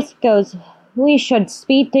Lois goes, we should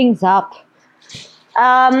speed things up.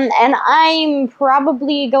 And I'm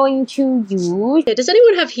probably going to use... Does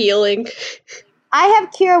anyone have healing? I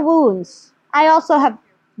have Cure Wounds. I also have...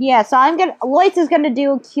 Yeah, so Lois is gonna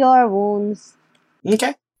do Cure Wounds.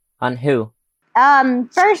 Okay. On who?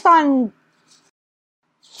 First on...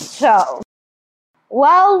 So...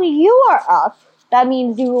 While you are up, that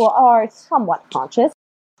means you are somewhat conscious.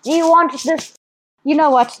 Do you want this... You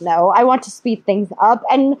know what? No, I want to speed things up,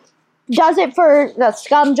 and does it for the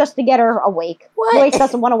Scum just to get her awake. What? Lois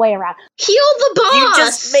doesn't want to wait around. Heal the boss! You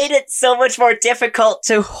just made it so much more difficult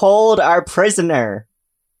to hold our prisoner.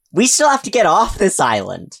 We still have to get off this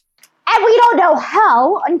island. And we don't know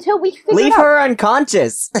how until we figure Leave it out. her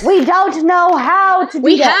unconscious. We don't know how to do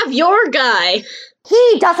We that. have your guy.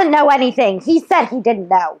 He doesn't know anything. He said he didn't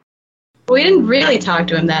know. We didn't really talk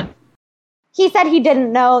to him that. He said he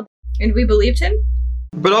didn't know. And we believed him?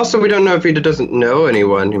 But also, we don't know if he doesn't know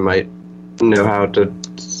anyone who might know how to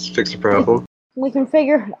fix the problem. We can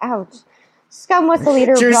figure it out. Scum was the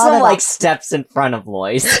leader. Jerusalem, brought it like, up. steps in front of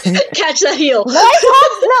Lois. Catch that heal. Lois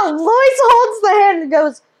holds the hand and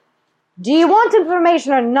goes, do you want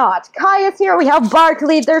information or not? Kaya's here, we have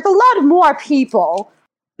Barkley, there's a lot more people.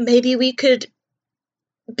 Maybe we could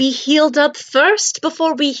be healed up first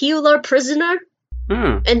before we heal our prisoner?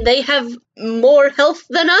 And they have more health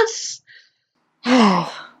than us? I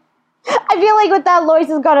feel like with that, Lois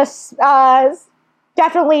is gonna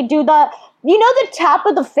definitely do the tap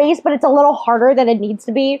of the face, but it's a little harder than it needs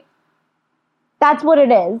to be. That's what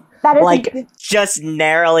it is. That is Like, just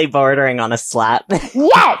narrowly bordering on a slap. yes,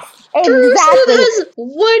 Jerusalem exactly. has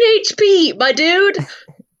 1 HP, my dude.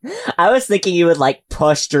 I was thinking you would, like,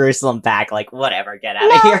 push Jerusalem back, like, whatever, get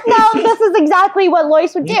out of here. No, this is exactly what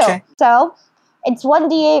Lois would do. Okay. So, it's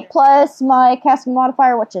 1d8 plus my casting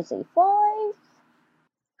modifier, which is a 5.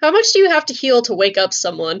 How much do you have to heal to wake up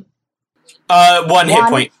someone? 1 hit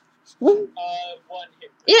point.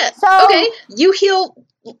 Yeah. So- Okay. You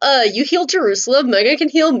heal Jerusalem. Megan can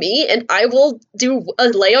heal me, and I will do a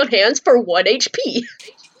lay on hands for 1 HP.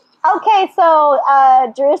 Okay, so,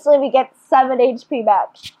 Jerusalem, you get 7 HP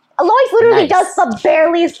back. Lois literally Nice. does the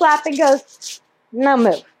barely slap and goes, no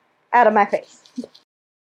move. Out of my face.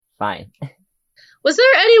 fine. Was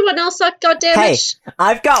there anyone else that got damaged?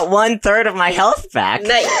 I've got 1/3 of my health back.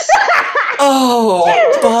 Nice.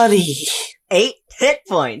 Oh, buddy. 8 hit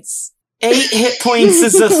points. 8 hit points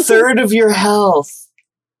is 1/3 of your health.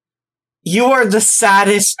 You are the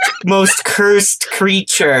saddest, most cursed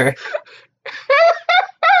creature.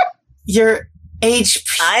 Your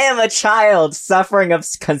HP. I am a child suffering of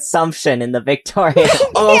consumption in the Victorian.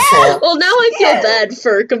 Awful. Well, now I feel bad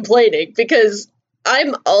for complaining because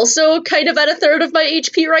I'm also kind of at 1/3 of my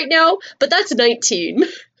HP right now, but that's 19.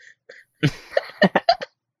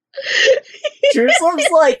 Jerusalem's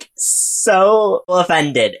like so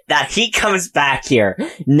offended that he comes back here,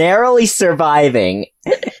 narrowly surviving,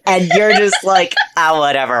 and you're just like,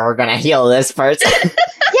 whatever, we're gonna heal this person.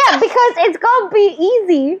 Yeah, because it's gonna be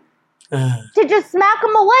easy to just smack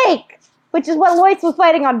him awake, which is what Lois was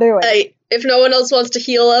fighting on doing. If no one else wants to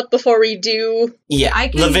heal up before we do... Yeah, I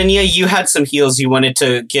can- Lavinia, you had some heals you wanted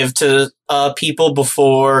to give to people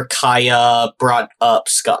before Kaya brought up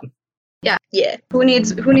Scum. Yeah. Who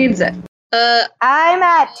needs it? I'm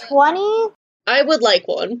at 20. I would like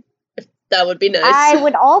one. If that would be nice. I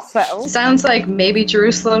would also. Sounds like maybe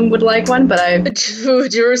Jerusalem would like one, but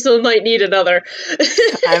Jerusalem might need another.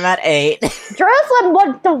 I'm at 8.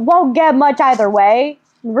 Jerusalem won't get much either way.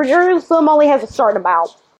 Jerusalem only has a certain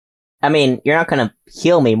amount. I mean, you're not gonna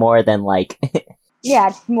heal me more than, like... Yeah,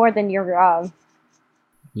 it's more than your,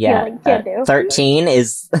 yeah, healing can do. 13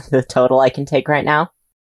 is the total I can take right now.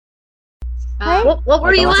 Right? What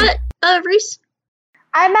were you at, Reese?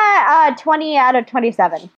 I'm at 20 out of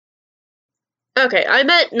 27. Okay, I'm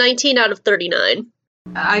at 19 out of 39.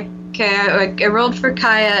 I rolled for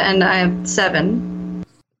Kaya and I have 7.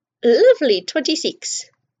 Lovely, 26.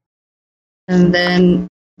 And then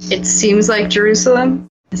it seems like Jerusalem.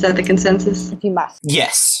 Is that the consensus? If you must.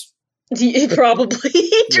 Yes. Probably.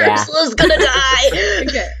 Jerusalem's gonna die.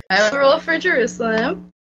 Okay. I will roll for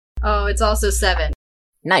Jerusalem. Oh, it's also 7.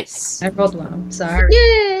 Nice. I rolled one. Sorry.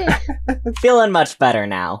 Yay! Feeling much better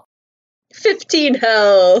now. 15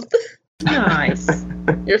 health. Nice.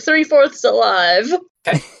 You're 3/4 alive.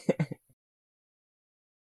 Okay.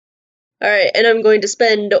 Alright, and I'm going to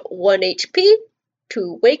spend 1 HP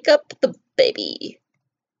to wake up the baby.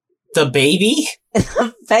 The baby?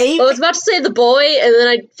 Babe? I was about to say the boy, and then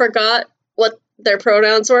I forgot what their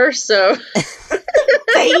pronouns were, so...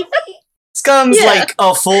 Babe? Scum's like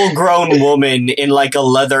a full-grown woman in like a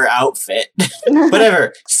leather outfit.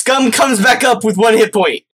 Whatever. Scum comes back up with 1 hit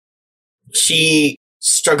point. She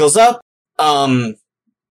struggles up,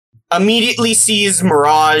 immediately sees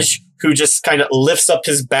Mirage, who just kind of lifts up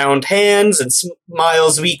his bound hands and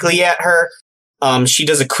smiles weakly at her. She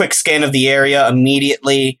does a quick scan of the area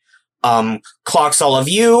immediately, clocks all of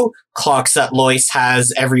you, clocks that Lois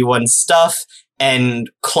has everyone's stuff, and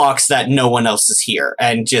clocks that no one else is here,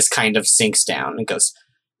 and just kind of sinks down and goes,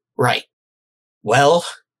 right. Well?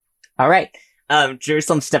 Alright.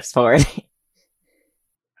 Jerusalem steps forward.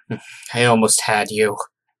 I almost had you.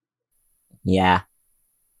 Yeah.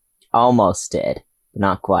 Almost did.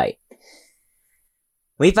 Not quite.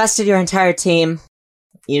 We busted your entire team.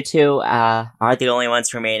 You two, are the only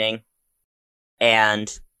ones remaining.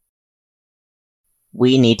 And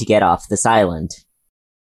we need to get off this island.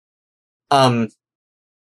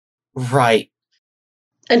 Right.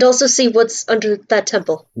 And also see what's under that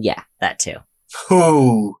temple. Yeah, that too.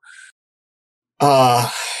 Ooh. A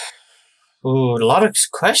lot of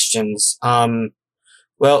questions.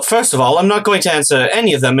 Well, first of all, I'm not going to answer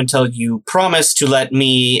any of them until you promise to let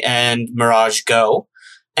me and Mirage go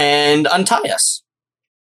and untie us.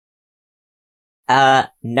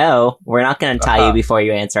 No, we're not gonna tie you before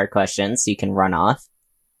you answer our questions, so you can run off.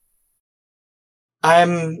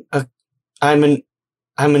 I'm an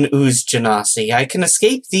ooze genasi. I can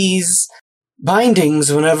escape these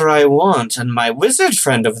bindings whenever I want, and my wizard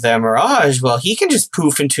friend over there, Mirage, well, he can just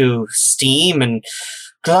poof into steam and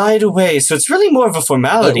glide away, so it's really more of a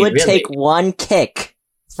formality, It would really. take 1 kick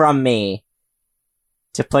from me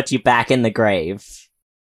to put you back in the grave.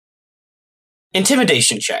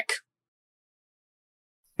 Intimidation check.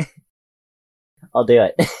 I'll do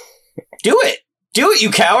it. Do it! Do it,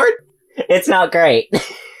 you coward! It's not great.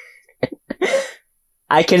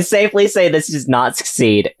 I can safely say this does not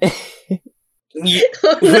succeed.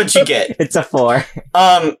 What'd you get? It's a 4.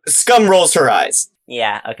 Scum rolls her eyes.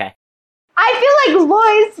 Yeah, okay. I feel like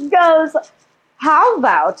Lois goes, how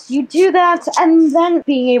about you do that and then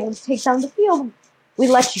being able to take down the field, we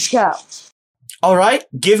let you go. Alright,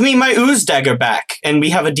 give me my ooze dagger back, and we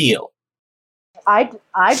have a deal. I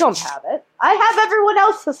don't have it. I have everyone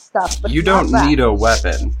else's stuff, but You not don't that. need a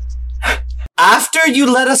weapon. After you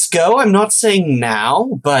let us go, I'm not saying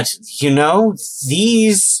now, but,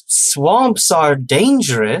 these swamps are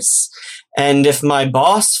dangerous, and if my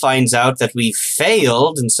boss finds out that we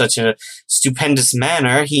failed in such a stupendous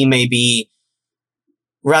manner, he may be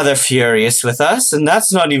rather furious with us, and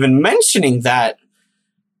that's not even mentioning that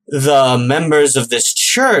the members of this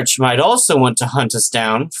church might also want to hunt us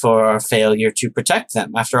down for our failure to protect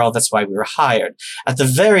them. After all, that's why we were hired. At the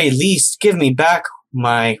very least, give me back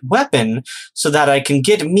my weapon so that I can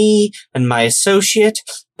get me and my associate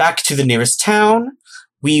back to the nearest town.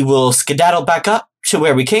 We will skedaddle back up to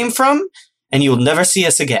where we came from, and you'll never see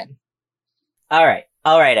us again. All right,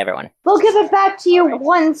 everyone. We'll give it back to you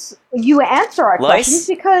once you answer our Lois? questions,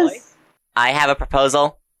 because... I have a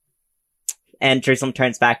proposal. And Jerusalem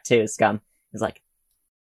turns back to Scum. He's like,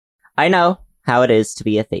 I know how it is to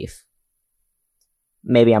be a thief.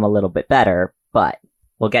 Maybe I'm a little bit better, but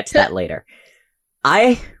we'll get to that later.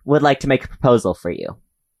 I would like to make a proposal for you.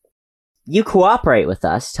 You cooperate with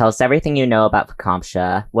us, tell us everything you know about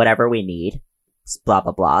Vakamsha, whatever we need, blah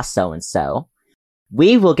blah blah, so and so.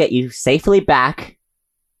 We will get you safely back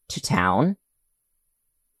to town.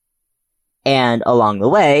 And along the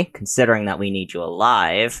way, considering that we need you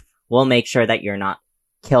alive, we'll make sure that you're not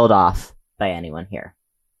killed off by anyone here.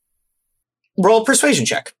 Roll persuasion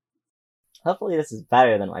check. Hopefully this is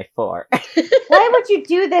better than my 4. Why would you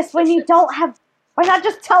do this when you don't have... Why not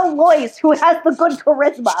just tell Lois, who has the good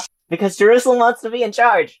charisma? Because Jerusalem wants to be in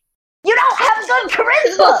charge. You don't have good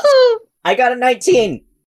charisma! I got a 19!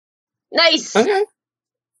 Nice! Okay.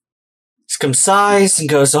 Scum sighs and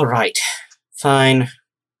goes, all right, fine.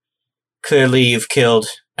 Clearly you've killed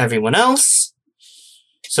everyone else,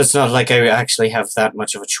 so it's not like I actually have that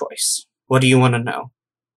much of a choice. What do you want to know?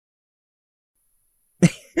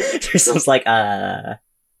 Jerusalem's like,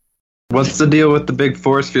 What's the deal with the big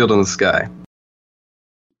force field in the sky?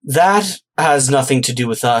 That has nothing to do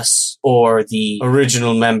with us or the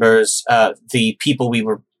original members, the people we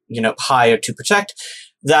were, hired to protect.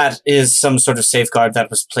 That is some sort of safeguard that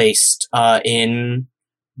was placed in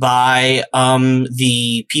by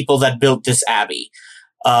the people that built this abbey.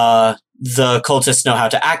 The cultists know how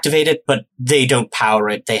to activate it, but they don't power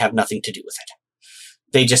it. They have nothing to do with it.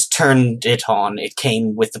 They just turned it on. It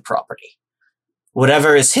came with the property.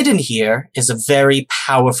 Whatever is hidden here is a very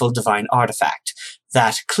powerful divine artifact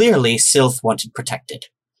that clearly Sylph wanted protected.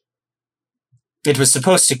 It was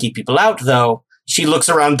supposed to keep people out, though. She looks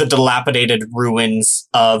around the dilapidated ruins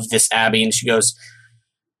of this abbey and she goes,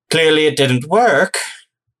 clearly it didn't work.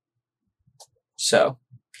 So,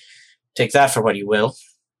 take that for what you will.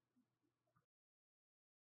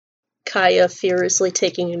 Kaya furiously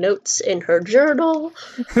taking notes in her journal.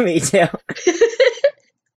 Me too.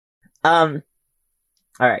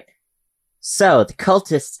 Alright. So, the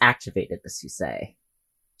cultists activated this, you say.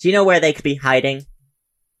 Do you know where they could be hiding?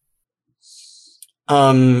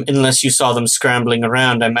 Unless you saw them scrambling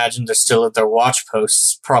around, I imagine they're still at their watch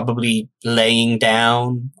posts, probably laying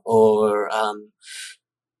down or,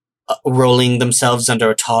 rolling themselves under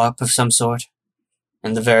a tarp of some sort,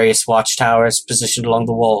 and the various watchtowers positioned along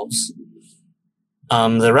the walls.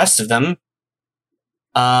 The rest of them,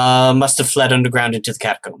 must have fled underground into the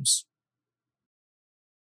catacombs.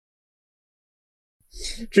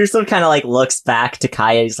 Jerusalem kind of looks back to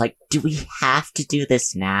Kaya. He's like, do we have to do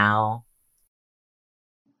this now?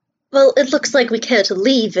 Well, it looks like we can't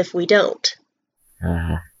leave if we don't.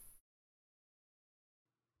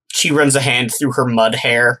 She runs a hand through her mud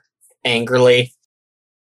hair angrily.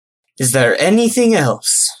 Is there anything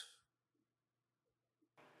else?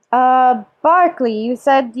 Barkley, you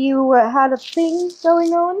said you had a thing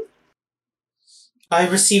going on? I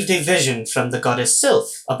received a vision from the goddess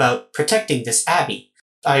Sylph about protecting this abbey.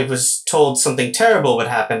 I was told something terrible would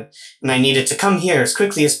happen, and I needed to come here as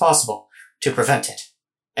quickly as possible to prevent it,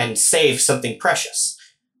 and save something precious,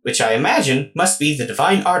 which I imagine must be the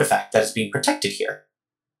divine artifact that is being protected here.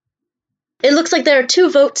 It looks like there are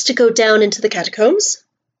 2 votes to go down into the catacombs.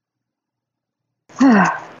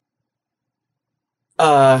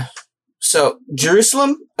 So,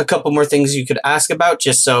 Jerusalem, a couple more things you could ask about,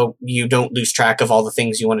 just so you don't lose track of all the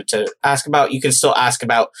things you wanted to ask about. You can still ask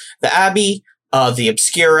about the Abbey, the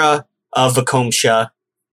Obscura, Vakamsha.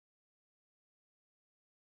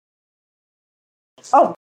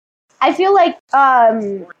 Oh, I feel like,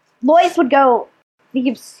 Lois would go, the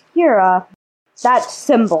Obscura, that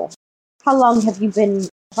symbol. How long have you been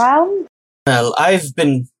around? Well, I've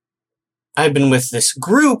been with this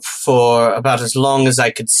group for about as long as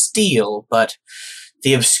I could steal, but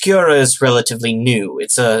the Obscura is relatively new.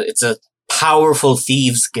 It's a powerful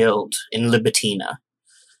thieves guild in Libitina.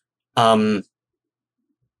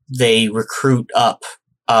 They recruit up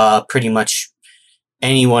pretty much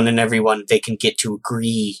anyone and everyone they can get to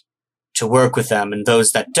agree to work with them, and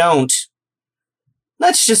those that don't,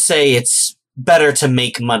 let's just say it's better to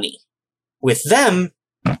make money with them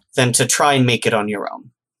than to try and make it on your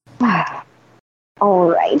own.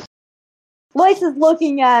 Alright. Lois is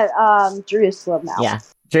looking at Jerusalem now. Yeah.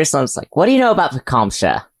 Jerusalem's like, what do you know about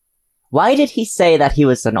Vakomsha? Why did he say that he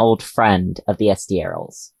was an old friend of the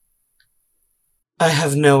Estierals? I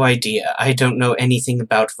have no idea. I don't know anything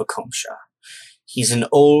about Vakomsha. He's an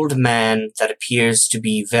old man that appears to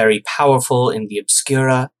be very powerful in the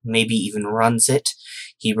Obscura, maybe even runs it.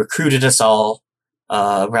 He recruited us all,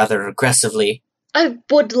 rather aggressively. I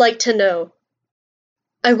would like to know.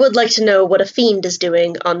 I would like to know what a fiend is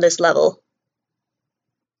doing on this level.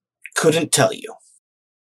 Couldn't tell you.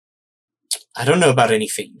 I don't know about any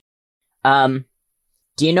fiend. Do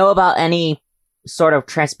you know about any sort of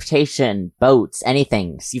transportation, boats,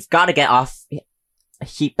 anything? So you've got to get off,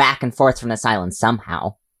 back and forth from this island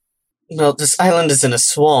somehow. Well, this island is in a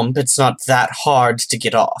swamp. It's not that hard to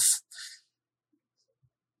get off.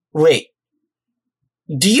 Wait.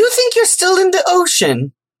 Do you think you're still in the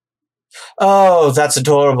ocean? Oh, that's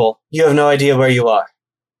adorable. You have no idea where you are.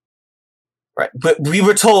 Right, but we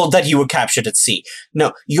were told that you were captured at sea.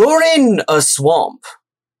 No, you're in a swamp.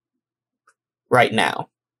 Right now.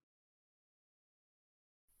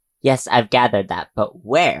 Yes, I've gathered that, but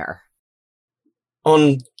where?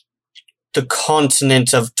 On the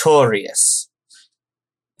continent of Taurius.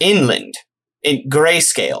 Inland. In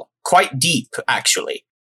grayscale. Quite deep, actually.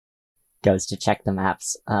 Goes to check the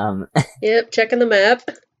maps. Yep, checking the map.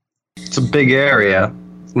 It's a big area.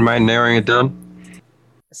 Am I narrowing it down?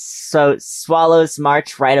 So, Swallow's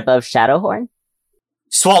March right above Shadowhorn?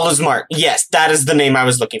 Swallow's March. Yes, that is the name I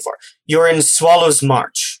was looking for. You're in Swallow's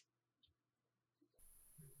March.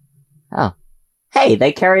 Oh. Hey,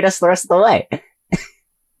 they carried us the rest of the way.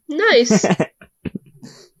 Nice.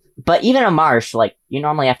 But even a marsh, like, you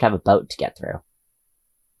normally have to have a boat to get through.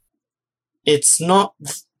 It's not...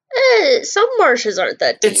 Some marshes aren't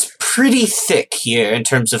that deep. It's pretty thick here in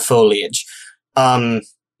terms of foliage.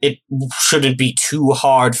 It shouldn't be too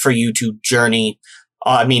hard for you to journey.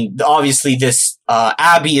 I mean, obviously this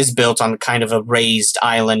abbey is built on kind of a raised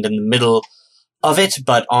island in the middle of it,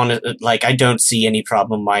 but I don't see any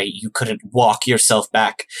problem why you couldn't walk yourself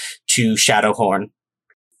back to Shadowhorn.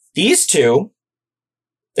 These two,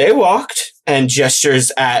 they walked and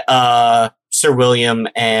gestures at Sir William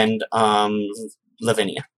and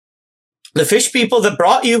Lavinia. The fish people that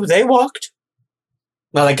brought you, they walked.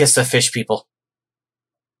 Well, I guess the fish people.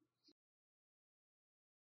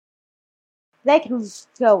 They can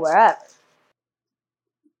go wherever.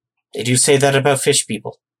 They do say that about fish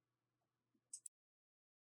people.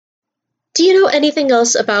 Do you know anything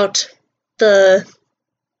else about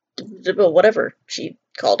whatever she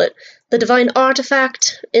called it, the divine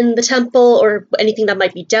artifact in the temple, or anything that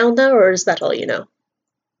might be down there, or is that all you know?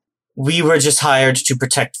 We were just hired to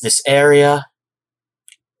protect this area.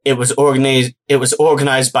 It was organized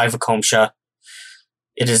by Vakomsha.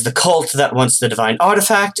 It is the cult that wants the divine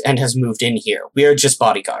artifact and has moved in here. We are just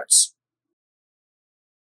bodyguards.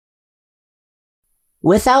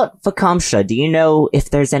 Without Vakomsha, do you know if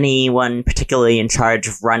there's anyone particularly in charge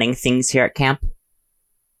of running things here at camp?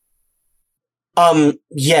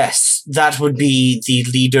 Yes, that would be the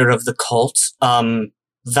leader of the cult,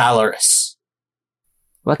 Valorous.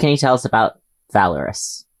 What can you tell us about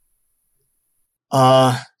Valorous?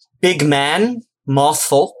 Big man, moth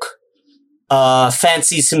folk,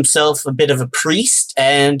 fancies himself a bit of a priest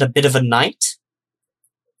and a bit of a knight.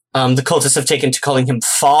 The cultists have taken to calling him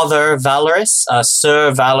Father Valorous,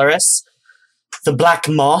 Sir Valorous, the Black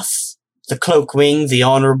Moth, the Cloak Wing, the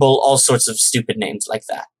Honorable, all sorts of stupid names like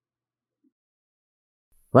that.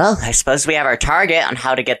 Well, I suppose we have our target on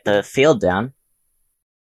how to get the field down.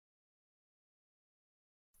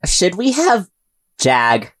 Should we have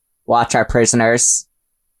Jag watch our prisoners?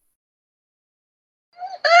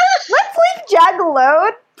 Let's leave Jag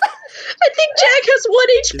alone. I think Jag has 1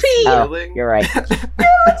 HP! Oh, you're right. Let's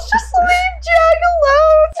just leave Jag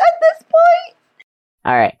alone at this point.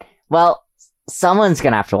 Alright, well, someone's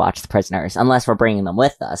gonna have to watch the prisoners, unless we're bringing them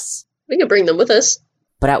with us. We can bring them with us.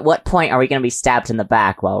 But at what point are we gonna be stabbed in the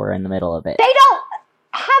back while we're in the middle of it? They don't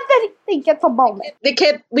have anything at the moment. We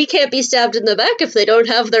can't be stabbed in the back if they don't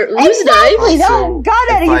have their ooze Exactly, knives. they don't got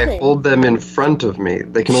If I anything. hold them in front of me,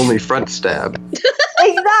 they can only front stab.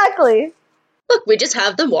 Exactly. Look, we just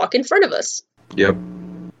have them walk in front of us. Yep.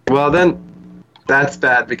 Well, then, that's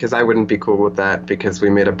bad because I wouldn't be cool with that because we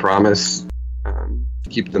made a promise to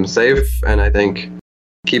keep them safe, and I think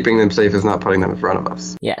keeping them safe is not putting them in front of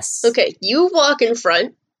us. Yes. Okay, you walk in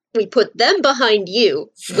front. We put them behind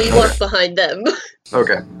you. We walk behind them.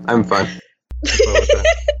 Okay, I'm fine.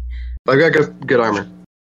 I've got good armor. I'm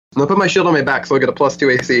gonna put my shield on my back so I'll get a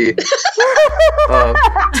 +2 AC to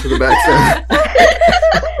the backstab.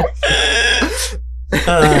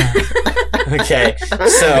 Okay,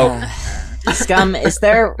 so Scum, is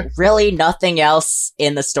there really nothing else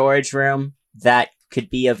in the storage room that could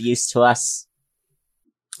be of use to us?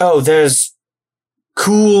 there's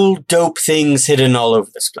cool, dope things hidden all over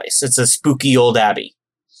this place. It's a spooky old abbey.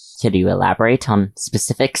 Could you elaborate on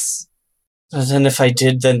specifics? But then if I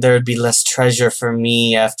did, then there would be less treasure for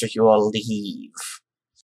me after you all leave.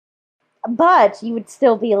 But you would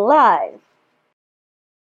still be alive.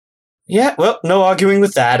 Yeah, well, no arguing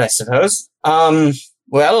with that, I suppose.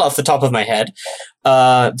 Well, off the top of my head,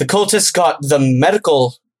 the cultists got the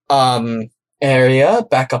medical, area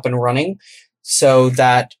back up and running so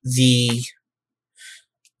that there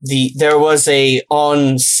was a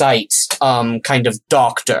on-site, kind of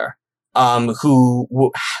doctor,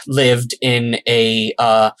 who lived in a,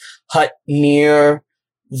 hut near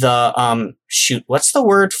the, what's the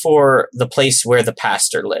word for the place where the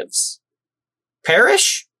pastor lives?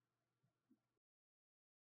 Parish?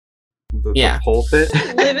 The pulpit?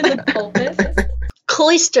 Live in the pulpit.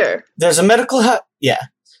 Cloister. There's a medical hut,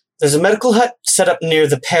 There's a medical hut set up near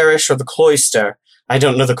the parish or the cloister. I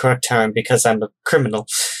don't know the correct term because I'm a criminal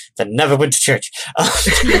that never went to church.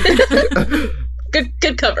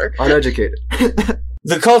 Good cover. Uneducated.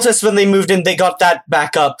 The cultists, when they moved in, they got that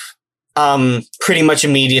back up pretty much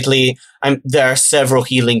immediately. There are several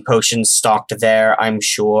healing potions stocked there, I'm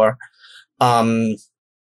sure. And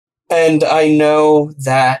I know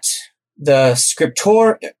that the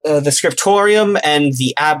scriptorium and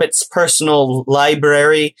the abbot's personal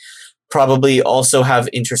library probably also have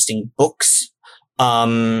interesting books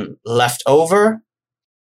left over.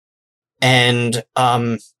 And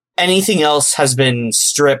anything else has been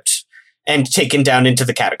stripped and taken down into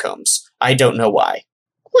the catacombs. I don't know why.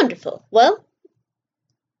 Wonderful. Well,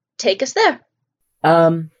 take us there.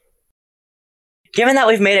 Given that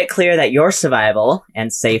we've made it clear that your survival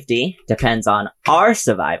and safety depends on our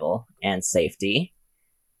survival and safety,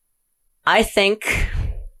 I think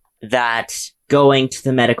that going to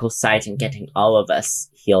the medical site and getting all of us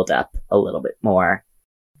healed up a little bit more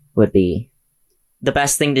would be the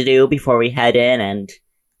best thing to do before we head in and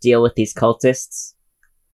deal with these cultists.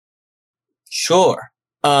 Sure.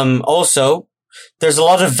 Also, there's a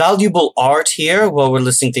lot of valuable art here while we're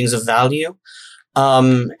listing things of value.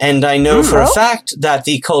 And I know for a fact that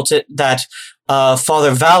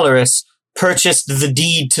Father Valorous purchased the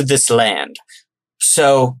deed to this land.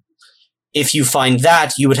 So, if you find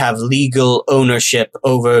that, you would have legal ownership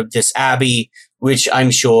over this abbey, which I'm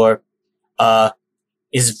sure,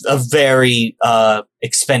 is a very,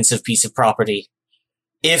 expensive piece of property,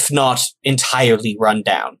 if not entirely run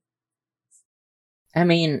down. I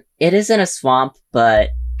mean, it is in a swamp,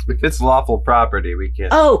 but... If it's lawful property, we can...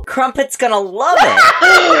 Oh, Crumpet's gonna love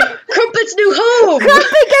it! Crumpet's new home!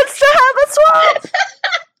 Crumpet gets to have a swamp!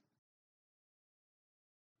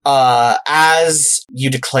 As you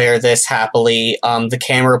declare this happily, the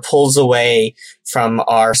camera pulls away from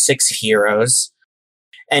our 6 heroes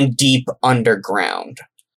and deep underground.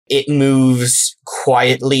 It moves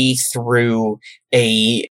quietly through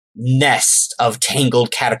a nest of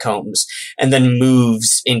tangled catacombs and then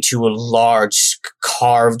moves into a large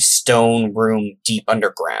carved stone room deep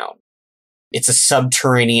underground. It's a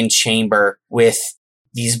subterranean chamber with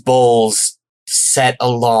these bowls set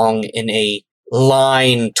along in a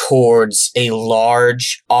line towards a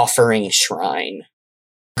large offering shrine.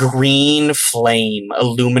 Green flame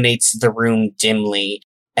illuminates the room dimly,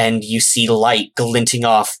 and you see light glinting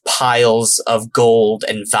off piles of gold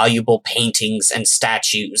and valuable paintings and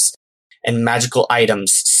statues and magical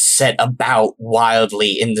items set about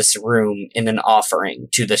wildly in this room in an offering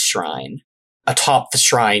to the shrine. Atop the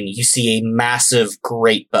shrine, you see a massive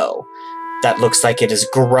great bow that looks like it has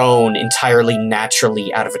grown entirely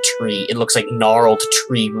naturally out of a tree. It looks like gnarled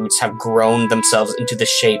tree roots have grown themselves into the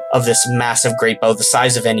shape of this massive great bow the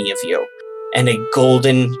size of any of you. And a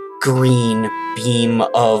golden green beam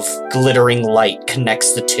of glittering light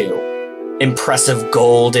connects the two. Impressive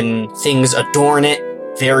golden things adorn it.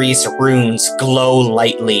 Various runes glow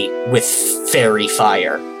lightly with fairy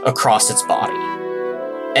fire across its body.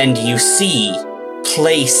 And you see,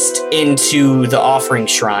 placed into the offering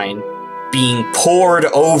shrine, being poured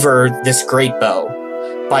over this great bow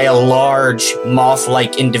by a large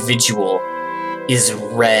moth-like individual, is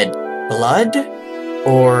red blood?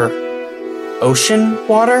 Or ocean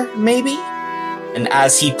water, maybe? And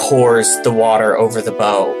as he pours the water over the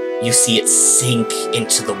bow, you see it sink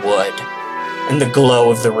into the wood. and the glow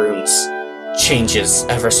of the runes changes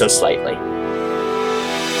ever so slightly.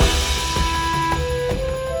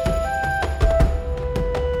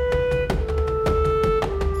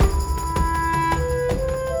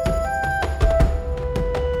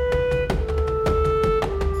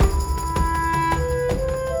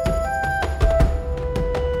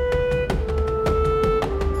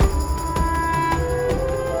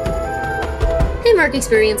 Hey Mark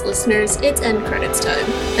Experience listeners, it's end credits time.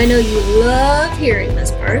 I know you love hearing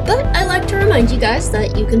this part, but I like to remind you guys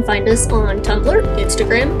that you can find us on Tumblr,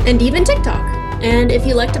 Instagram, and even TikTok. And if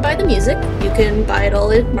you like to buy the music, you can buy it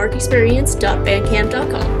all at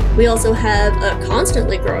markexperience.bandcamp.com. We also have a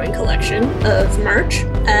constantly growing collection of merch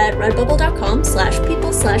at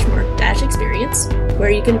redbubble.com/people/mark-experience, where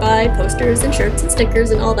you can buy posters and shirts and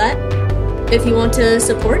stickers and all that. If you want to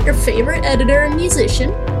support your favorite editor and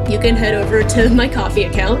musician, you can head over to my Ko-fi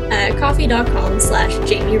account at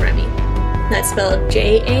ko-fi.com/Jamie Remy. That's spelled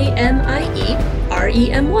JAMIEREMY.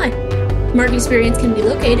 Mark Experience can be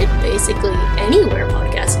located basically anywhere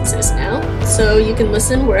podcasts exist now, so you can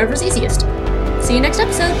listen wherever's easiest. See you next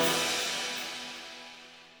episode.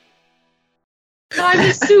 Time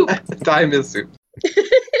is soup. Time is soup.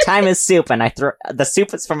 Time is soup, and the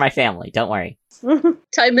soup is for my family. Don't worry.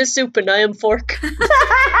 Time is soup and I am fork.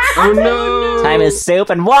 Oh no! Time is soup,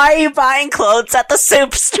 and why are you buying clothes at the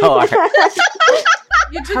soup store?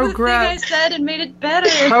 You took the thing I said and made it better.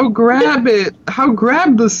 How grab it? How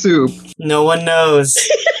grab the soup? No one knows.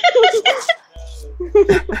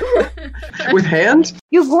 With hand?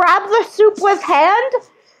 You grab the soup with hand?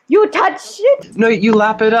 You touch it? No, you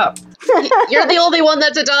lap it up. You're the only one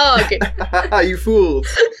that's a dog. You fooled.